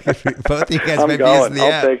 Both of you guys might be using the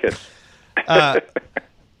app. I'll take it.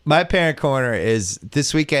 My parent corner is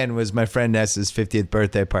this weekend was my friend Ness's 50th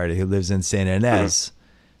birthday party, who lives in Santa Ynez.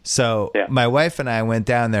 So my wife and I went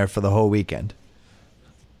down there for the whole weekend,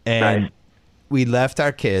 and we left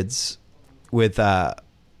our kids with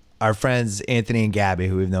our friends Anthony and Gabby,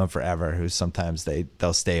 who we've known forever, who sometimes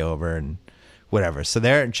they'll stay over and whatever. So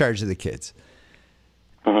they're in charge of the kids.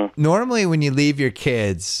 Normally, when you leave your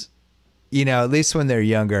kids, at least when they're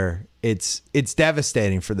younger, it's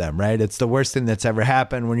devastating for them, right? It's the worst thing that's ever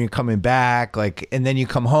happened when you're coming back, and then you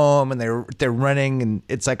come home and they're running, and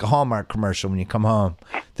it's like a Hallmark commercial when you come home.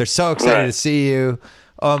 They're so excited to see you.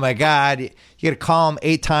 Oh my God, you got to call them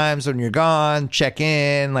 8 times when you're gone, check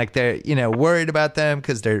in, like they're worried about them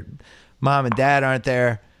because their mom and dad aren't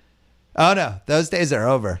there. Oh no, those days are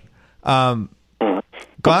over. Gone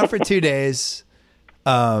for 2 days.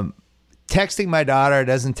 Texting my daughter,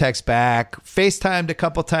 doesn't text back. FaceTimed a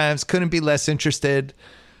couple times, couldn't be less interested.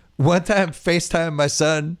 One time FaceTimed my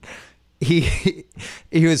son. He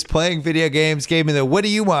was playing video games, gave me the "What do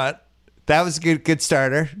you want?" That was a good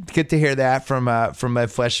starter. Good to hear that from my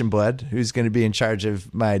flesh and blood, who's going to be in charge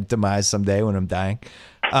of my demise someday when I'm dying.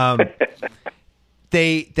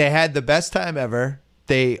 They had the best time ever.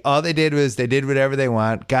 All they did was they did whatever they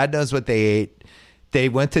want. God knows what they ate. They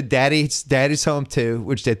went to Daddy's Home 2,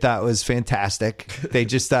 which they thought was fantastic. They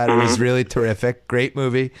just thought it was really terrific. Great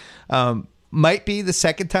movie. Might be the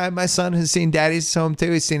second time my son has seen Daddy's Home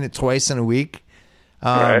 2. He's seen it twice in a week.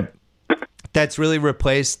 That's really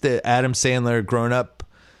replaced the Adam Sandler Grown Up,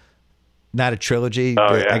 not a trilogy.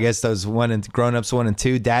 I guess those Grown Ups 1 and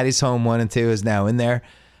 2. Daddy's Home 1 and 2 is now in there.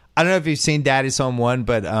 I don't know if you've seen Daddy's Home 1,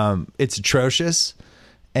 but it's atrocious.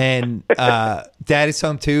 And Daddy's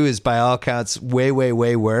Home 2 is by all accounts way, way,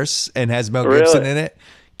 way worse and has Mel Gibson in it.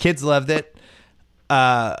 Kids loved it.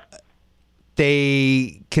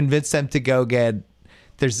 They convinced them to go get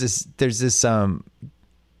there's this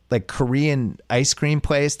like Korean ice cream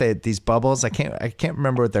place. They had these bubbles. I can't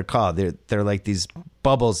remember what they're called. They're like these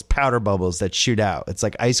bubbles, powder bubbles that shoot out. It's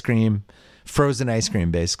like ice cream, frozen ice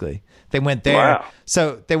cream basically. They went there. Wow.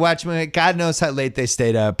 So they watched me. God knows how late they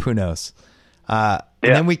stayed up. Who knows?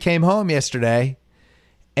 And then we came home yesterday,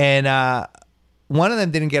 and one of them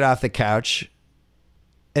didn't get off the couch,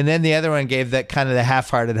 and then the other one gave that kind of the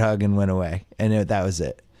half-hearted hug and went away, and that was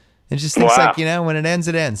it. It just looks like, when it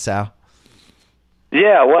ends, Sal.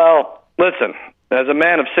 Yeah, well, listen, as a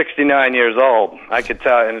man of 69 years old, I could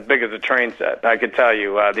tell, and as big as a train set, I could tell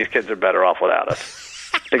you these kids are better off without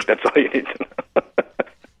us. I think that's all you need to know.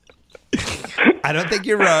 I don't think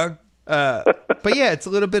you're wrong. But yeah, it's a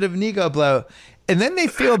little bit of an ego blow. And then they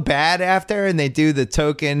feel bad after, and they do the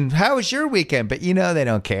token, how was your weekend? But they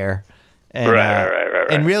don't care. And, right.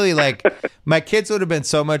 And really, my kids would have been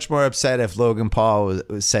so much more upset if Logan Paul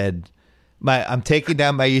said, I'm taking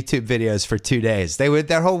down my YouTube videos for 2 days.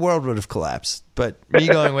 Their whole world would have collapsed. But me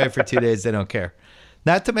going away for 2 days, they don't care.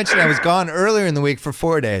 Not to mention I was gone earlier in the week for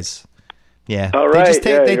 4 days. Yeah. Oh, right.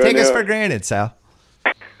 They take us for granted, Sal.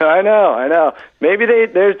 I know. Maybe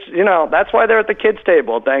there's that's why they're at the kids'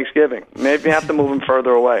 table at Thanksgiving. Maybe you have to move them further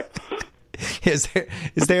away. Is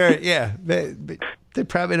there? Yeah, they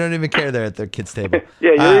probably don't even care they're at their kids' table.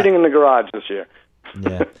 Yeah, you're eating in the garage this year.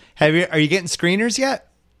 Yeah. Are you getting screeners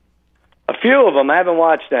yet? A few of them. I haven't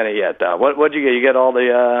watched any yet, though. What'd you get? You get all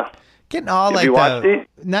the. Getting all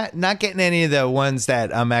not getting any of the ones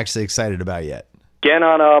that I'm actually excited about yet. Get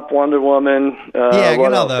On Up, Wonder Woman. Yeah,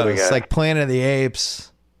 getting all those like Planet of the Apes.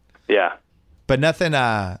 Yeah, but nothing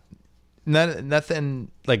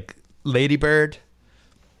nothing like Lady Bird.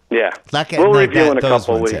 Yeah, We'll review in a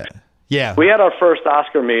couple weeks. Yeah, we had our first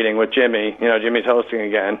Oscar meeting with Jimmy. Jimmy's hosting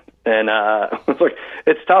again, and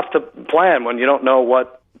it's tough to plan when you don't know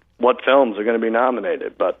what films are going to be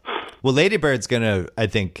nominated. But Lady Bird's gonna. I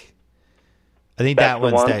think that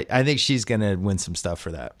one's. I think she's gonna win some stuff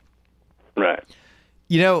for that. Right.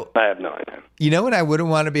 I have no idea. You know when I wouldn't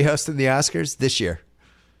want to be hosting the Oscars? This year.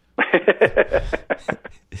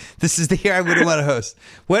 This is the year I wouldn't want to host.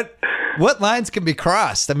 What lines can be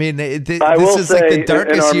crossed? I mean, this is like the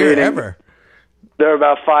darkest year ever. There are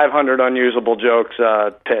about 500 unusable jokes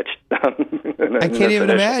pitched. I can't even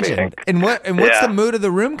imagine. Meeting. And what's the mood of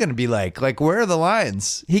the room going to be like? Like, where are the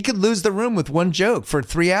lines? He could lose the room with one joke for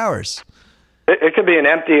 3 hours. It could be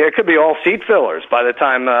it could be all seat fillers by the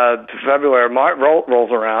time February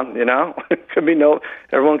rolls around, It could be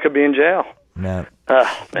everyone could be in jail. No.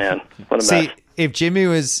 Man, what a mess. If Jimmy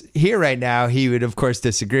was here right now, he would, of course,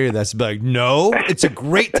 disagree with us and be like, no, it's a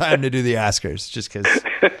great time to do the Oscars, just because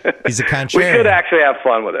he's a contrarian. We could actually have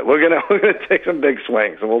fun with it. We're gonna take some big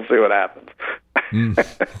swings, and we'll see what happens.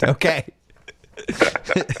 Okay.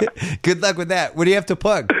 Good luck with that. What do you have to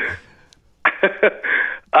plug?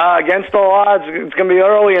 Against all odds, it's going to be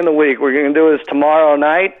early in the week. We're going to do this tomorrow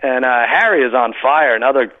night, and Harry is on fire.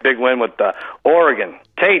 Another big win with Oregon.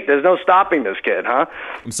 Tate, there's no stopping this kid, huh?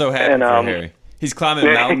 I'm so happy for Harry. He's climbing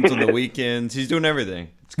mountains on the weekends. He's doing everything.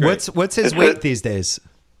 It's great. What's his weight these days?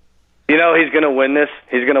 He's going to win this.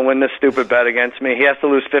 He's going to win this stupid bet against me. He has to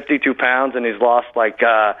lose 52 pounds, and he's lost like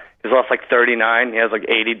 39. He has like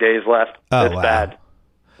 80 days left. It's bad.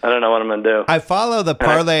 I don't know what I'm going to do. I follow the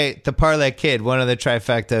Parlay Kid, one of the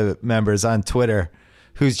Trifecta members on Twitter,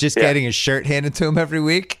 who's just getting his shirt handed to him every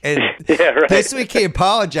week. And this week he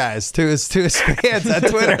apologized to his fans on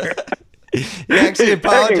Twitter. He actually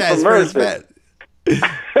apologized for his bet.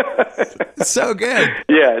 So good.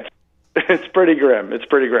 Yeah, it's pretty grim. It's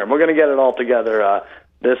pretty grim. We're going to get it all together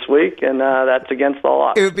this week, and that's against all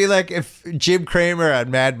odds. It would be like if Jim Cramer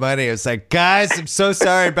on Mad Money was like, guys, I'm so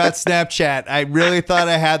sorry about Snapchat. I really thought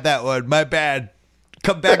I had that one. My bad.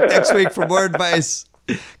 Come back next week for more advice.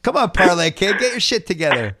 Come on, Parlay Kid, get your shit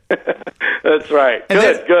together. That's right.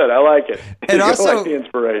 Good. I like it. And also, I like the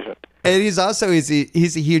inspiration. And he's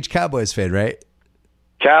a huge Cowboys fan, right?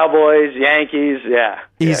 Cowboys, Yankees,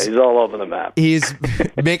 he's all over the map. He's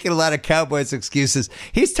making a lot of Cowboys excuses.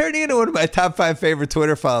 He's turning into one of my top 5 favorite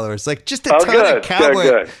Twitter followers. Like just a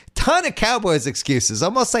ton of Cowboys excuses.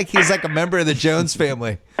 Almost like he's like a member of the Jones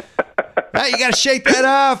family. You got to shake that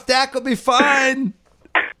off. Dak will be fine.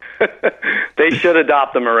 They should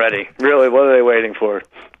adopt him already. Really, what are they waiting for?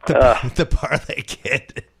 The Parlay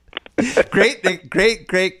Kid. Great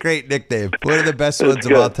nickname. One of the best ones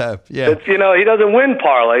of all time. Yeah. It's, he doesn't win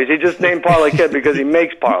parlays. He just named Parlay Kid because he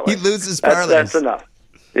makes parlays. He loses parlays. That's enough.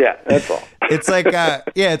 Yeah, that's all. It's like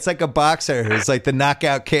it's like a boxer who's like the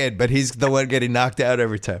knockout kid, but he's the one getting knocked out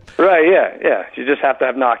every time. Right, yeah. You just have to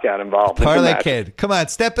have knockout involved. Parlay Kid. Come on,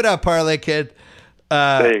 step it up, Parlay Kid.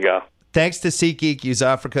 There you go. Thanks to SeatGeek. Use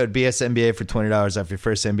offer code BSNBA for $20 off your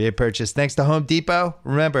first NBA purchase. Thanks to Home Depot.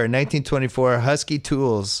 Remember, in 1924, Husky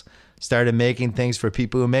Tools started making things for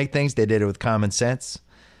people who make things. They did it with common sense.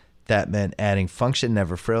 That meant adding function,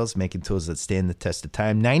 never frills, making tools that stand the test of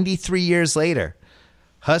time. 93 years later,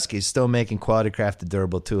 Husky is still making quality crafted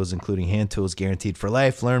durable tools, including hand tools guaranteed for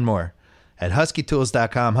life. Learn more at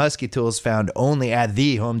huskytools.com. Husky Tools found only at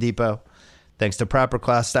the Home Depot. Thanks to Proper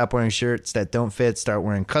Cloth, stop wearing shirts that don't fit. Start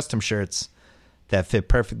wearing custom shirts that fit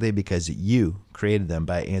perfectly because you created them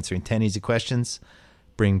by answering 10 easy questions.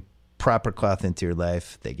 Bring Proper Cloth into your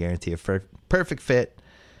life. They guarantee a perfect fit.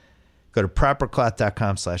 Go to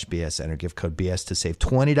propercloth.com/BS. Enter gift code BS to save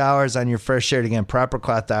 $20 on your first shirt. Again,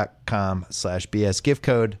 propercloth.com/BS. Gift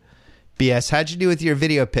code BS. How'd you do with your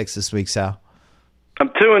video picks this week, Sal? I'm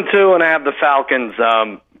 2-2, and I have the Falcons.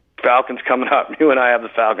 Falcons coming up. You and I have the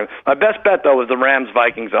Falcons. My best bet, though, was the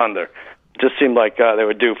Rams-Vikings under. Just seemed like they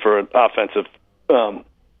were due for an offensive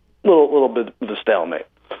little bit of a stalemate.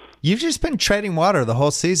 You've just been treading water the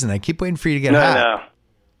whole season. I keep waiting for you to get hot.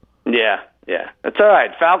 No. Yeah. It's all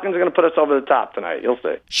right. Falcons are going to put us over the top tonight. You'll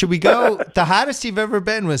see. Should we go? The hottest you've ever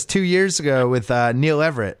been was 2 years ago with Neil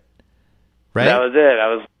Everett, right? That was it.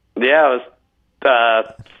 I was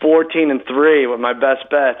 14-3 with my best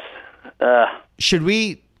bets. Should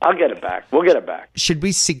we? I'll get it back. We'll get it back. Should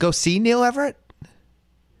we go see Neil Everett?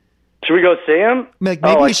 Should we go see him? Like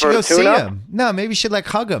maybe you should go see him. No, maybe you should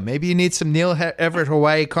hug him. Maybe you need some Neil Everett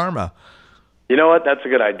Hawaii karma. You know what? That's a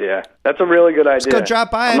good idea. That's a really good idea. Just go drop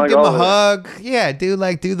by him, give him a hug. Yeah, do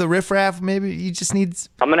the riffraff. Maybe you just need.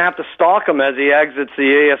 I'm gonna have to stalk him as he exits the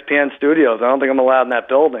ESPN studios. I don't think I'm allowed in that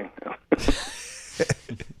building.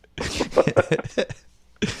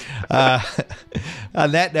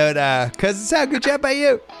 On that note, Cousin Sal, good job by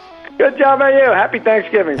you. Good job by you. Happy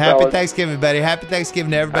Thanksgiving, Happy fellas. Thanksgiving, buddy. Happy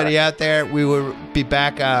Thanksgiving to everybody out there. We will be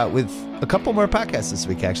back with a couple more podcasts this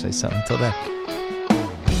week, actually. So until then.